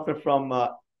 300 and something from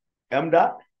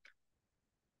MDOT?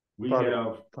 We Thought it-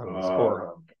 have, thought it was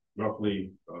 400.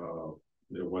 roughly,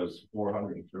 there was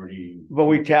 430. But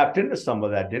we tapped into some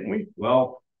of that, didn't we?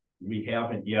 Well, we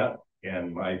haven't yet,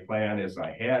 and my plan is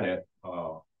I had it,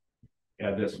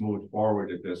 had this moved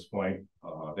forward at this point,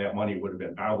 that money would have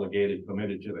been obligated,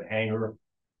 committed to the hangar.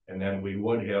 And then we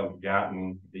would have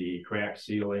gotten the crack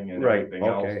ceiling and Right, everything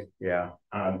else okay, yeah.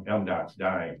 on MDOT's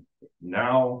dime.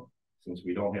 Now, since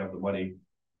we don't have the money,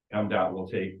 MDOT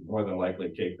will more than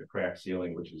likely take the crack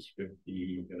ceiling, which is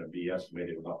gonna be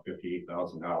estimated about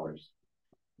 $58,000.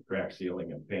 Crack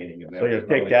ceiling and painting, and So you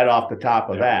take that off the top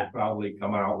of that. will probably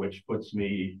come out, which puts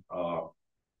me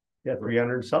Yeah,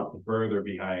 300 and something. further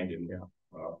behind, and Yeah.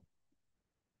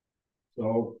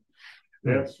 So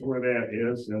that's where that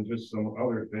is, and just some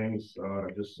other things,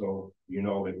 just so you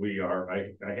know that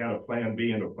I had a plan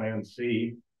B and a plan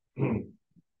C.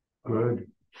 Good.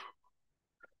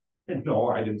 No,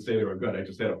 I didn't say they were good, I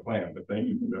just had a plan, but thank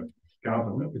you for the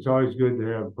compliment. It's always good to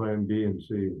have plan B and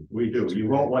C. We do, you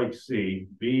won't like C,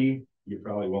 B, you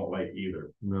probably won't like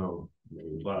either, No.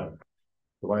 but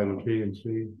Why the B and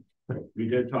C? we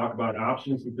did talk about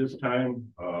options at this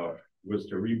time, was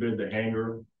to rebid the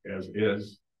hangar as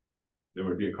is. There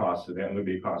would be a cost to that, and there'd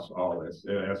be a cost to all this.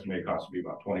 The estimated cost would be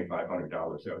about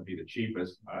 $2,500. That would be the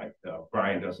cheapest.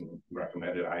 Brian doesn't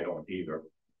recommend it. I don't either.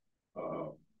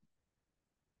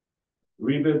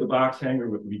 Rebid the box hangar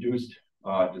with reduced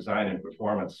design and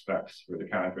performance specs for the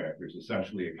contractors.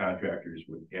 Essentially, the contractors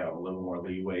would have a little more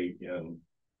leeway in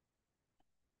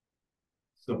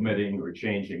submitting or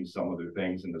changing some of the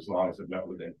things, and as long as it met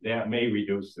with it, that may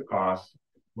reduce the cost.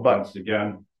 But once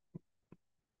again,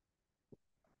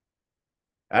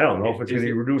 I don't know if it's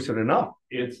gonna reduce it enough.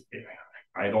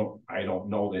 I don't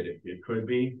know that it could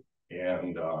be,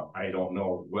 and I don't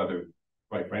know whether,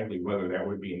 quite frankly, whether that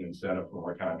would be an incentive for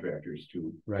our contractors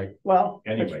to. Right. Well,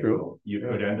 that's Anyway, true. so you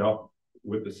could end up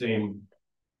with the same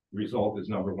result as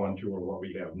number 1, 2, or what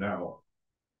we have now.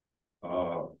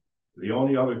 The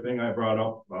only other thing I brought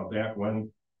up back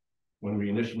when we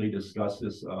initially discussed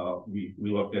this, we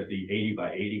looked at the 80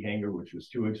 by 80 hangar, which was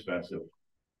too expensive.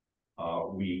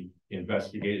 We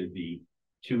investigated the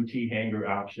 2T hangar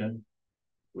option,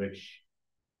 which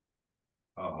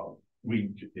we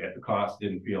at the cost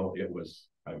didn't feel it was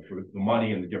for the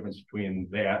money, and the difference between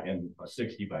that and a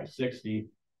 60 by 60,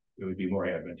 it would be more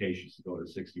advantageous to go to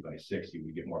 60 by 60.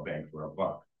 We get more bang for our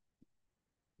buck.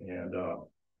 And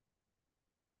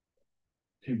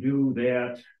to do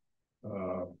that,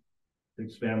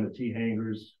 expand the T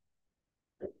hangars,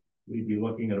 we'd be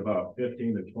looking at about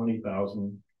 15 to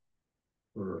 20,000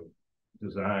 for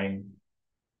design,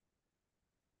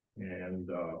 and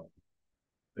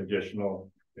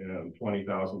additional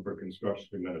 20,000 for construction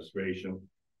administration.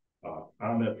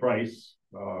 On the price,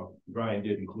 Brian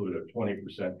did include a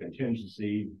 20%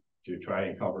 contingency to try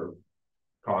and cover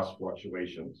cost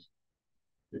fluctuations.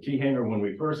 The T-hanger, when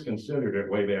we first considered it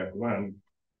way back when,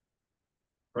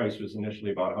 price was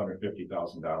initially about $150,000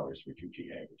 for 2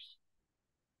 T-hangers.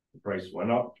 The price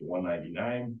went up to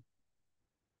 $199,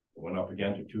 went up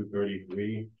again to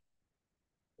 $233.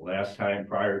 Last time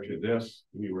prior to this,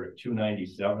 we were at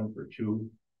 $297 for 2.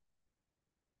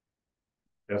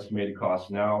 Estimated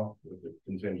cost now with the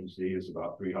contingency is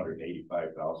about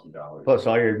 $385,000. Plus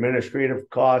all your administrative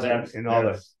costs and all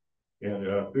this. And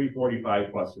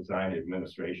 $345 plus design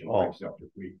administration, breaks up to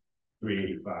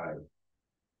 $385.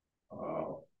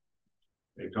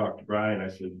 I talked to Brian. I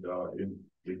said, in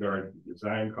regard to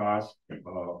design costs,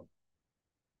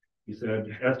 he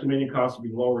said estimating costs will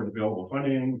be lower than available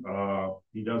funding.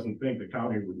 He doesn't think the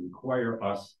county would require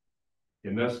us,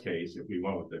 in this case, if we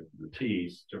went with the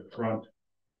T's, to front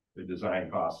the design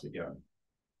costs again.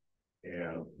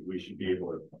 And we should be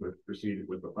able to proceed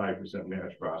with the 5%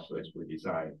 match process for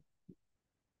design.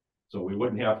 So we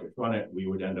wouldn't have to front it. We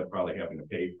would end up probably having to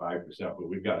pay 5%, but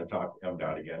we've got to talk to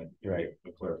MDOT again to get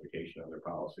a clarification on their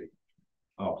policy.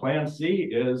 Plan C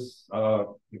is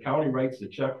the county writes the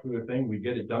check for the thing, we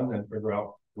get it done, and figure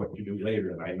out what to do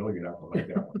later. And I know you're not going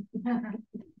to like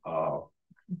that.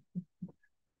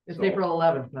 It's April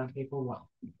 11th, not April 1.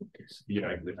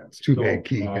 Yeah, It's too bad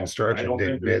Key Construction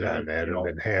didn't bid on that, and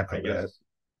been half of that.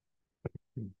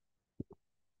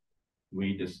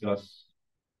 We discuss.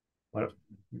 What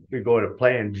we go to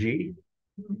Plan G?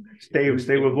 Stay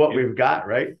with what we've got,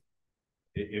 right?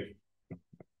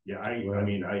 I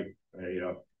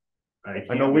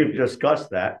know we've discussed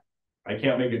that. I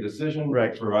can't make a decision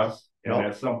for us, and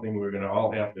that's something we're gonna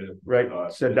all have to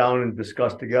sit down and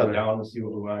discuss together. Sit down and see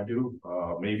what we want to do.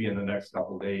 Maybe in the next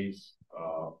couple of days,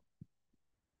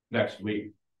 next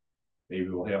week, maybe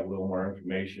we'll have a little more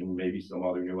information, maybe some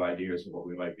other new ideas of what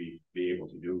we might be able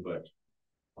to do. But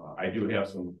I do have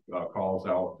some calls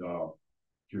out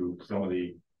to some of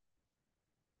the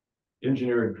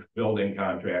engineered building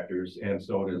contractors, and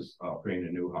so does Crane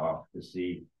and Newhoff, to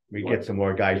see we get some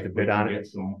more guys to bid on it. Get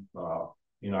some,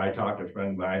 I talked to a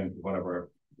friend of mine, one of our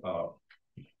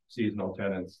seasonal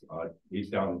tenants. He's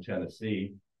down in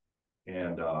Tennessee,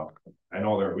 and I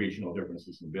know there are regional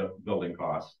differences in building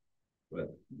costs, but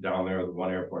down there, the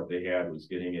one airport they had was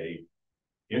getting a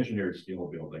engineered steel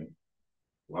building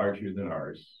larger than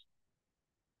ours.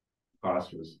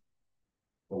 Cost was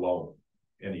below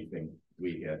anything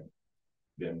we had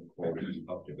been quoted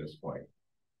up to this point.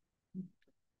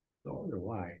 So, I wonder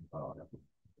why.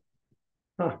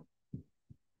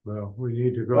 Well, we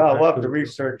need to go. Well, we'll have to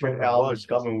research it Al this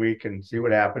coming week and see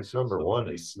what happens. Number one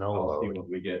is snow I'll see load. what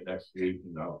we get next week,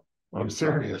 and I'm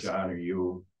serious. John or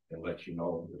you, and let you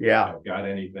know if I've got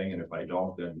anything, and if I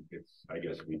don't, then I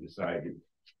guess we decide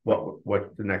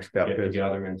what the next step get is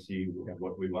together and see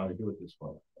what we want to do at this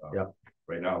point.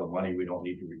 Right now, the money, we don't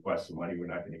need to request the money. We're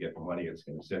not going to get the money. It's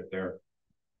going to sit there.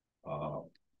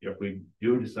 If we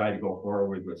do decide to go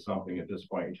forward with something at this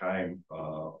point in time,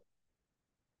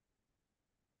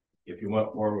 if you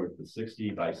went forward with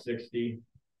 60 by 60,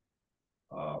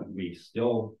 we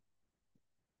still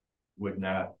would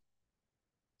not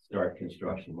start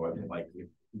construction more than likely.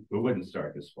 We wouldn't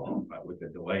start this fall, but with the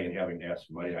delay in having to ask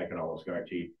for money, I can almost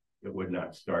guarantee it would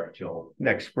not start till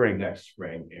next spring.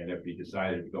 And if we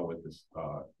decided to go with this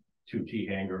 2T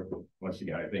hanger, once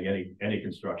again, I think any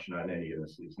construction on any of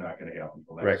this is not going to happen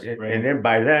until next spring. And then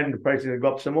by then the price is going to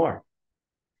go up some more.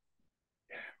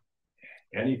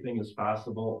 Anything is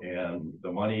possible, and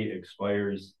the money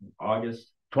expires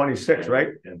August 26,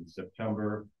 right? In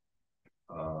September,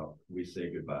 we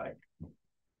say goodbye.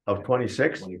 Of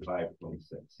 26? 25,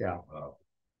 26. Yeah.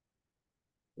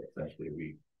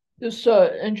 Essentially, This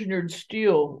engineered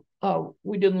steel,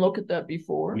 we didn't look at that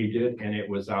before. we did, and it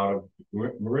was out of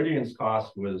Meridian's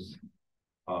cost was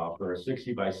for a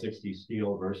 60 by 60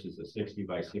 steel versus a 60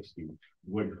 by 60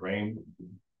 wood frame.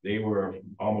 They were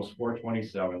almost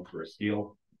 $427 for a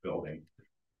steel building,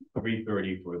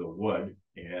 $330 for the wood,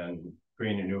 and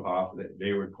Crane and Newhoff,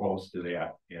 they were close to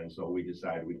that, and so we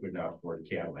decided we could not afford a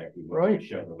Cadillac. We went to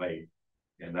Chevrolet,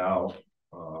 and now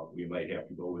we might have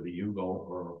to go with a Yugo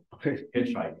or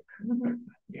hitchhike.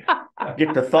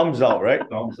 Get the thumbs out, right?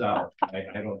 Thumbs out. I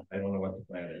don't know what the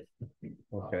plan is.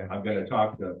 Okay. I'm going to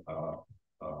talk to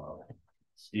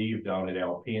Steve down at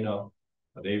Alpena.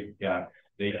 They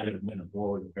did move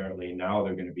forward apparently. Now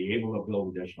they're going to be able to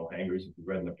build additional hangars. If you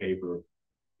read in the paper,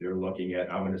 they're looking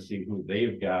at. I'm going to see who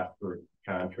they've got for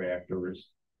contractors.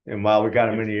 And while we got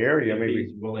them in the area, if maybe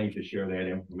he's willing to share that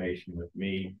information with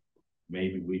me,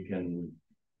 maybe we can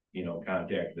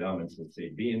contact them and since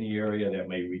they'd be in the area, that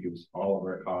may reduce all of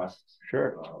our costs.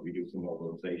 Sure. Reduce the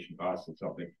mobilization costs and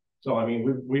something. So, I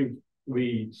mean,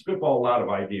 we spitball a lot of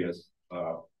ideas,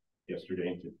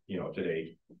 yesterday,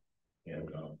 today. And,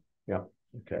 yeah,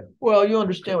 okay. Well, you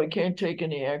understand we can't take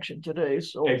any action today,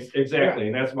 so. Exactly,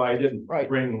 and that's why I didn't Right.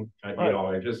 bring,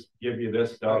 I just give you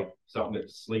this stuff, something to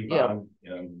sleep Yeah. on,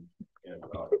 and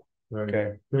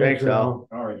Okay, thanks, Al.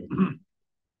 all right.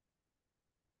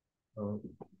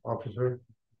 Officer,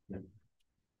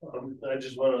 I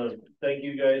just wanna thank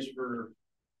you guys for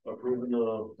approving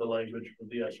the language for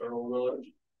the SRO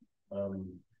village.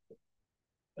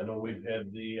 I know we've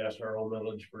had the SRO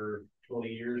village for 20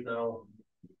 years now.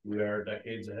 We are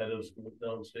decades ahead of schools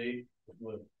downstate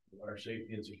with our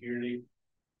safety and security.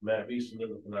 Matt Beeson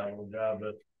did a phenomenal job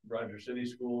at Rogers City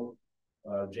School.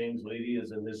 James Lady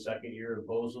is in his second year in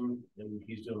Bozeman, and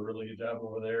he's doing a really good job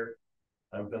over there.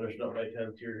 I'm finishing up my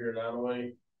 10th year here in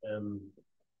Onaway, and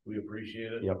we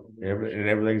appreciate it. Yep, and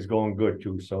everything's going good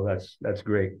too, so that's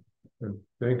great.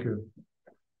 thank you.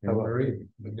 How about Marie,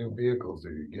 the new vehicles,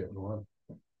 are you getting one?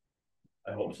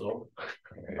 I hope so.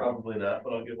 Probably not,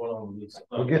 but I'll get one of them.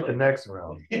 We'll get the next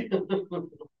round.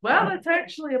 Well, that's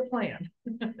actually a plan.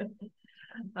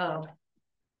 Um,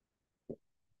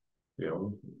 yeah,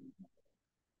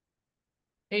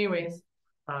 anyways,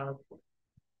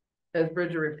 as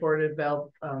Bridget reported,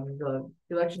 the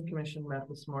election commission met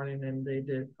this morning and they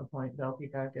did appoint Val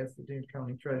Peacock as the Dune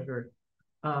County treasurer.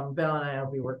 Val and I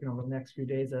will be working over the next few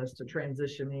days as to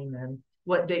transitioning and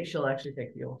what date she'll actually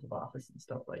take the oath of office and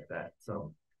stuff like that.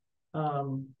 So,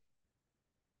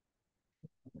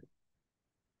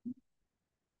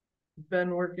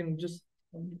 been working, just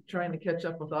trying to catch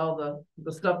up with all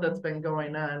the stuff that's been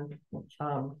going on,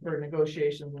 for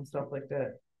negotiations and stuff like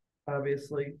that.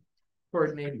 Obviously,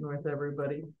 coordinating with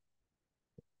everybody.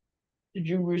 Did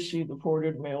you receive the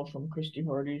forwarded mail from Christy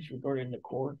Hardy's regarding the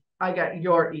court? I got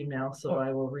your email, so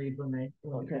I will read when I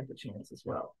get the chance as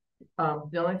well.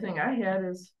 The only thing I had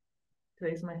is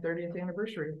today's my 30th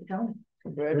anniversary of the county.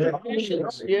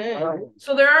 Congratulations, yeah.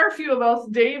 So there are a few of us.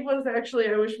 Dave was actually,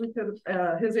 I wish we could,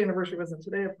 his anniversary wasn't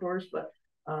today, of course, but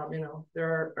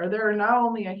there are now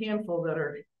only a handful that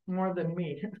are more than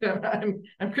me.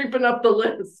 I'm creeping up the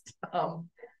list.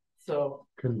 So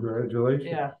congratulations.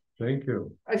 yeah. Thank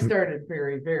you. I started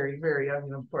very, very, very young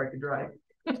before I could drive.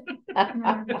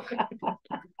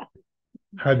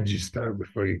 How did you start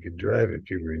before you could drive if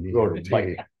you were in Rode a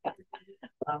bike.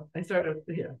 I started with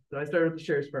the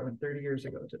sheriff's department 30 years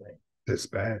ago today.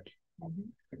 Dispatch?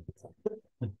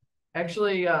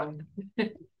 Actually,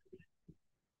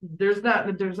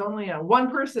 there's only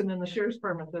one person in the sheriff's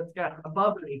department that's got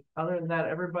above me. Other than that,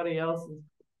 everybody else is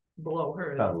below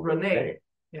her. That's Renee.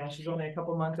 Yeah, she's only a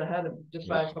couple months ahead of just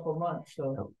by a couple months.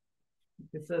 So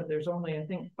like I said, there's only, I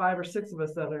think, 5 or 6 of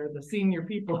us that are the senior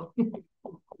people.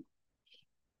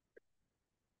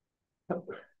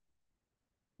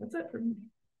 That's it for me.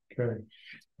 Okay.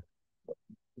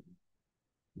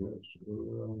 Yes,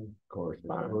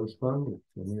 correspondence,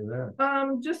 any of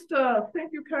that? Just a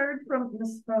thank you card from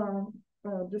Miss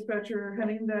Dispatcher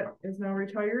Henning that is now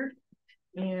retired,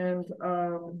 and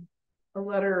a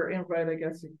letter invite, I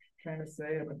guess you kind of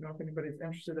say. I don't know if anybody's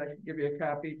interested. I could give you a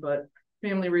copy, but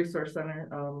Family Resource Center,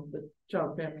 the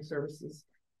Child and Family Services,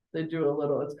 they do a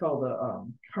little. It's called a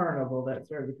carnival that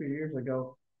started a few years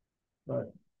ago,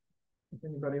 but if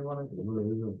anybody wanted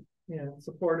to,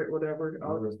 support it, whatever,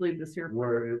 I'll just leave this here.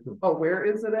 Where is it? Oh, where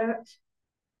is it at?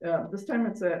 This time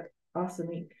it's at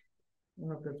Asanique. I don't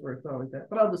know if that's where it's always at,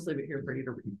 but I'll just leave it here for you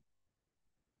to read.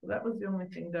 So that was the only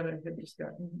thing that I had just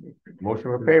gotten. Motion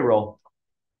for payroll.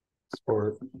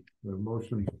 Support. The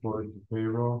motion for the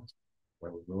payroll.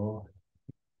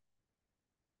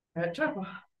 At Chapa.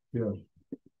 Yes.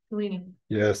 Selene.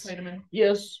 Yes. Vitamin.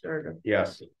 Yes. Durga.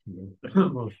 Yes.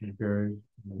 Motion carries.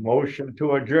 Motion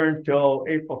to adjourn till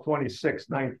April 26th,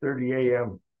 9:30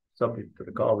 a.m. Subject to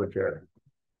the call of the chair.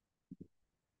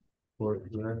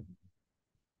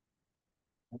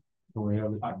 Can we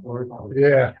have a support?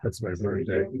 Yeah, that's my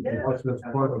birthday. What's the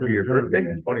support for Your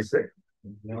birthday, 26th.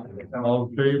 All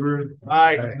in favor?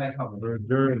 Aye. We're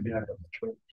adjourned.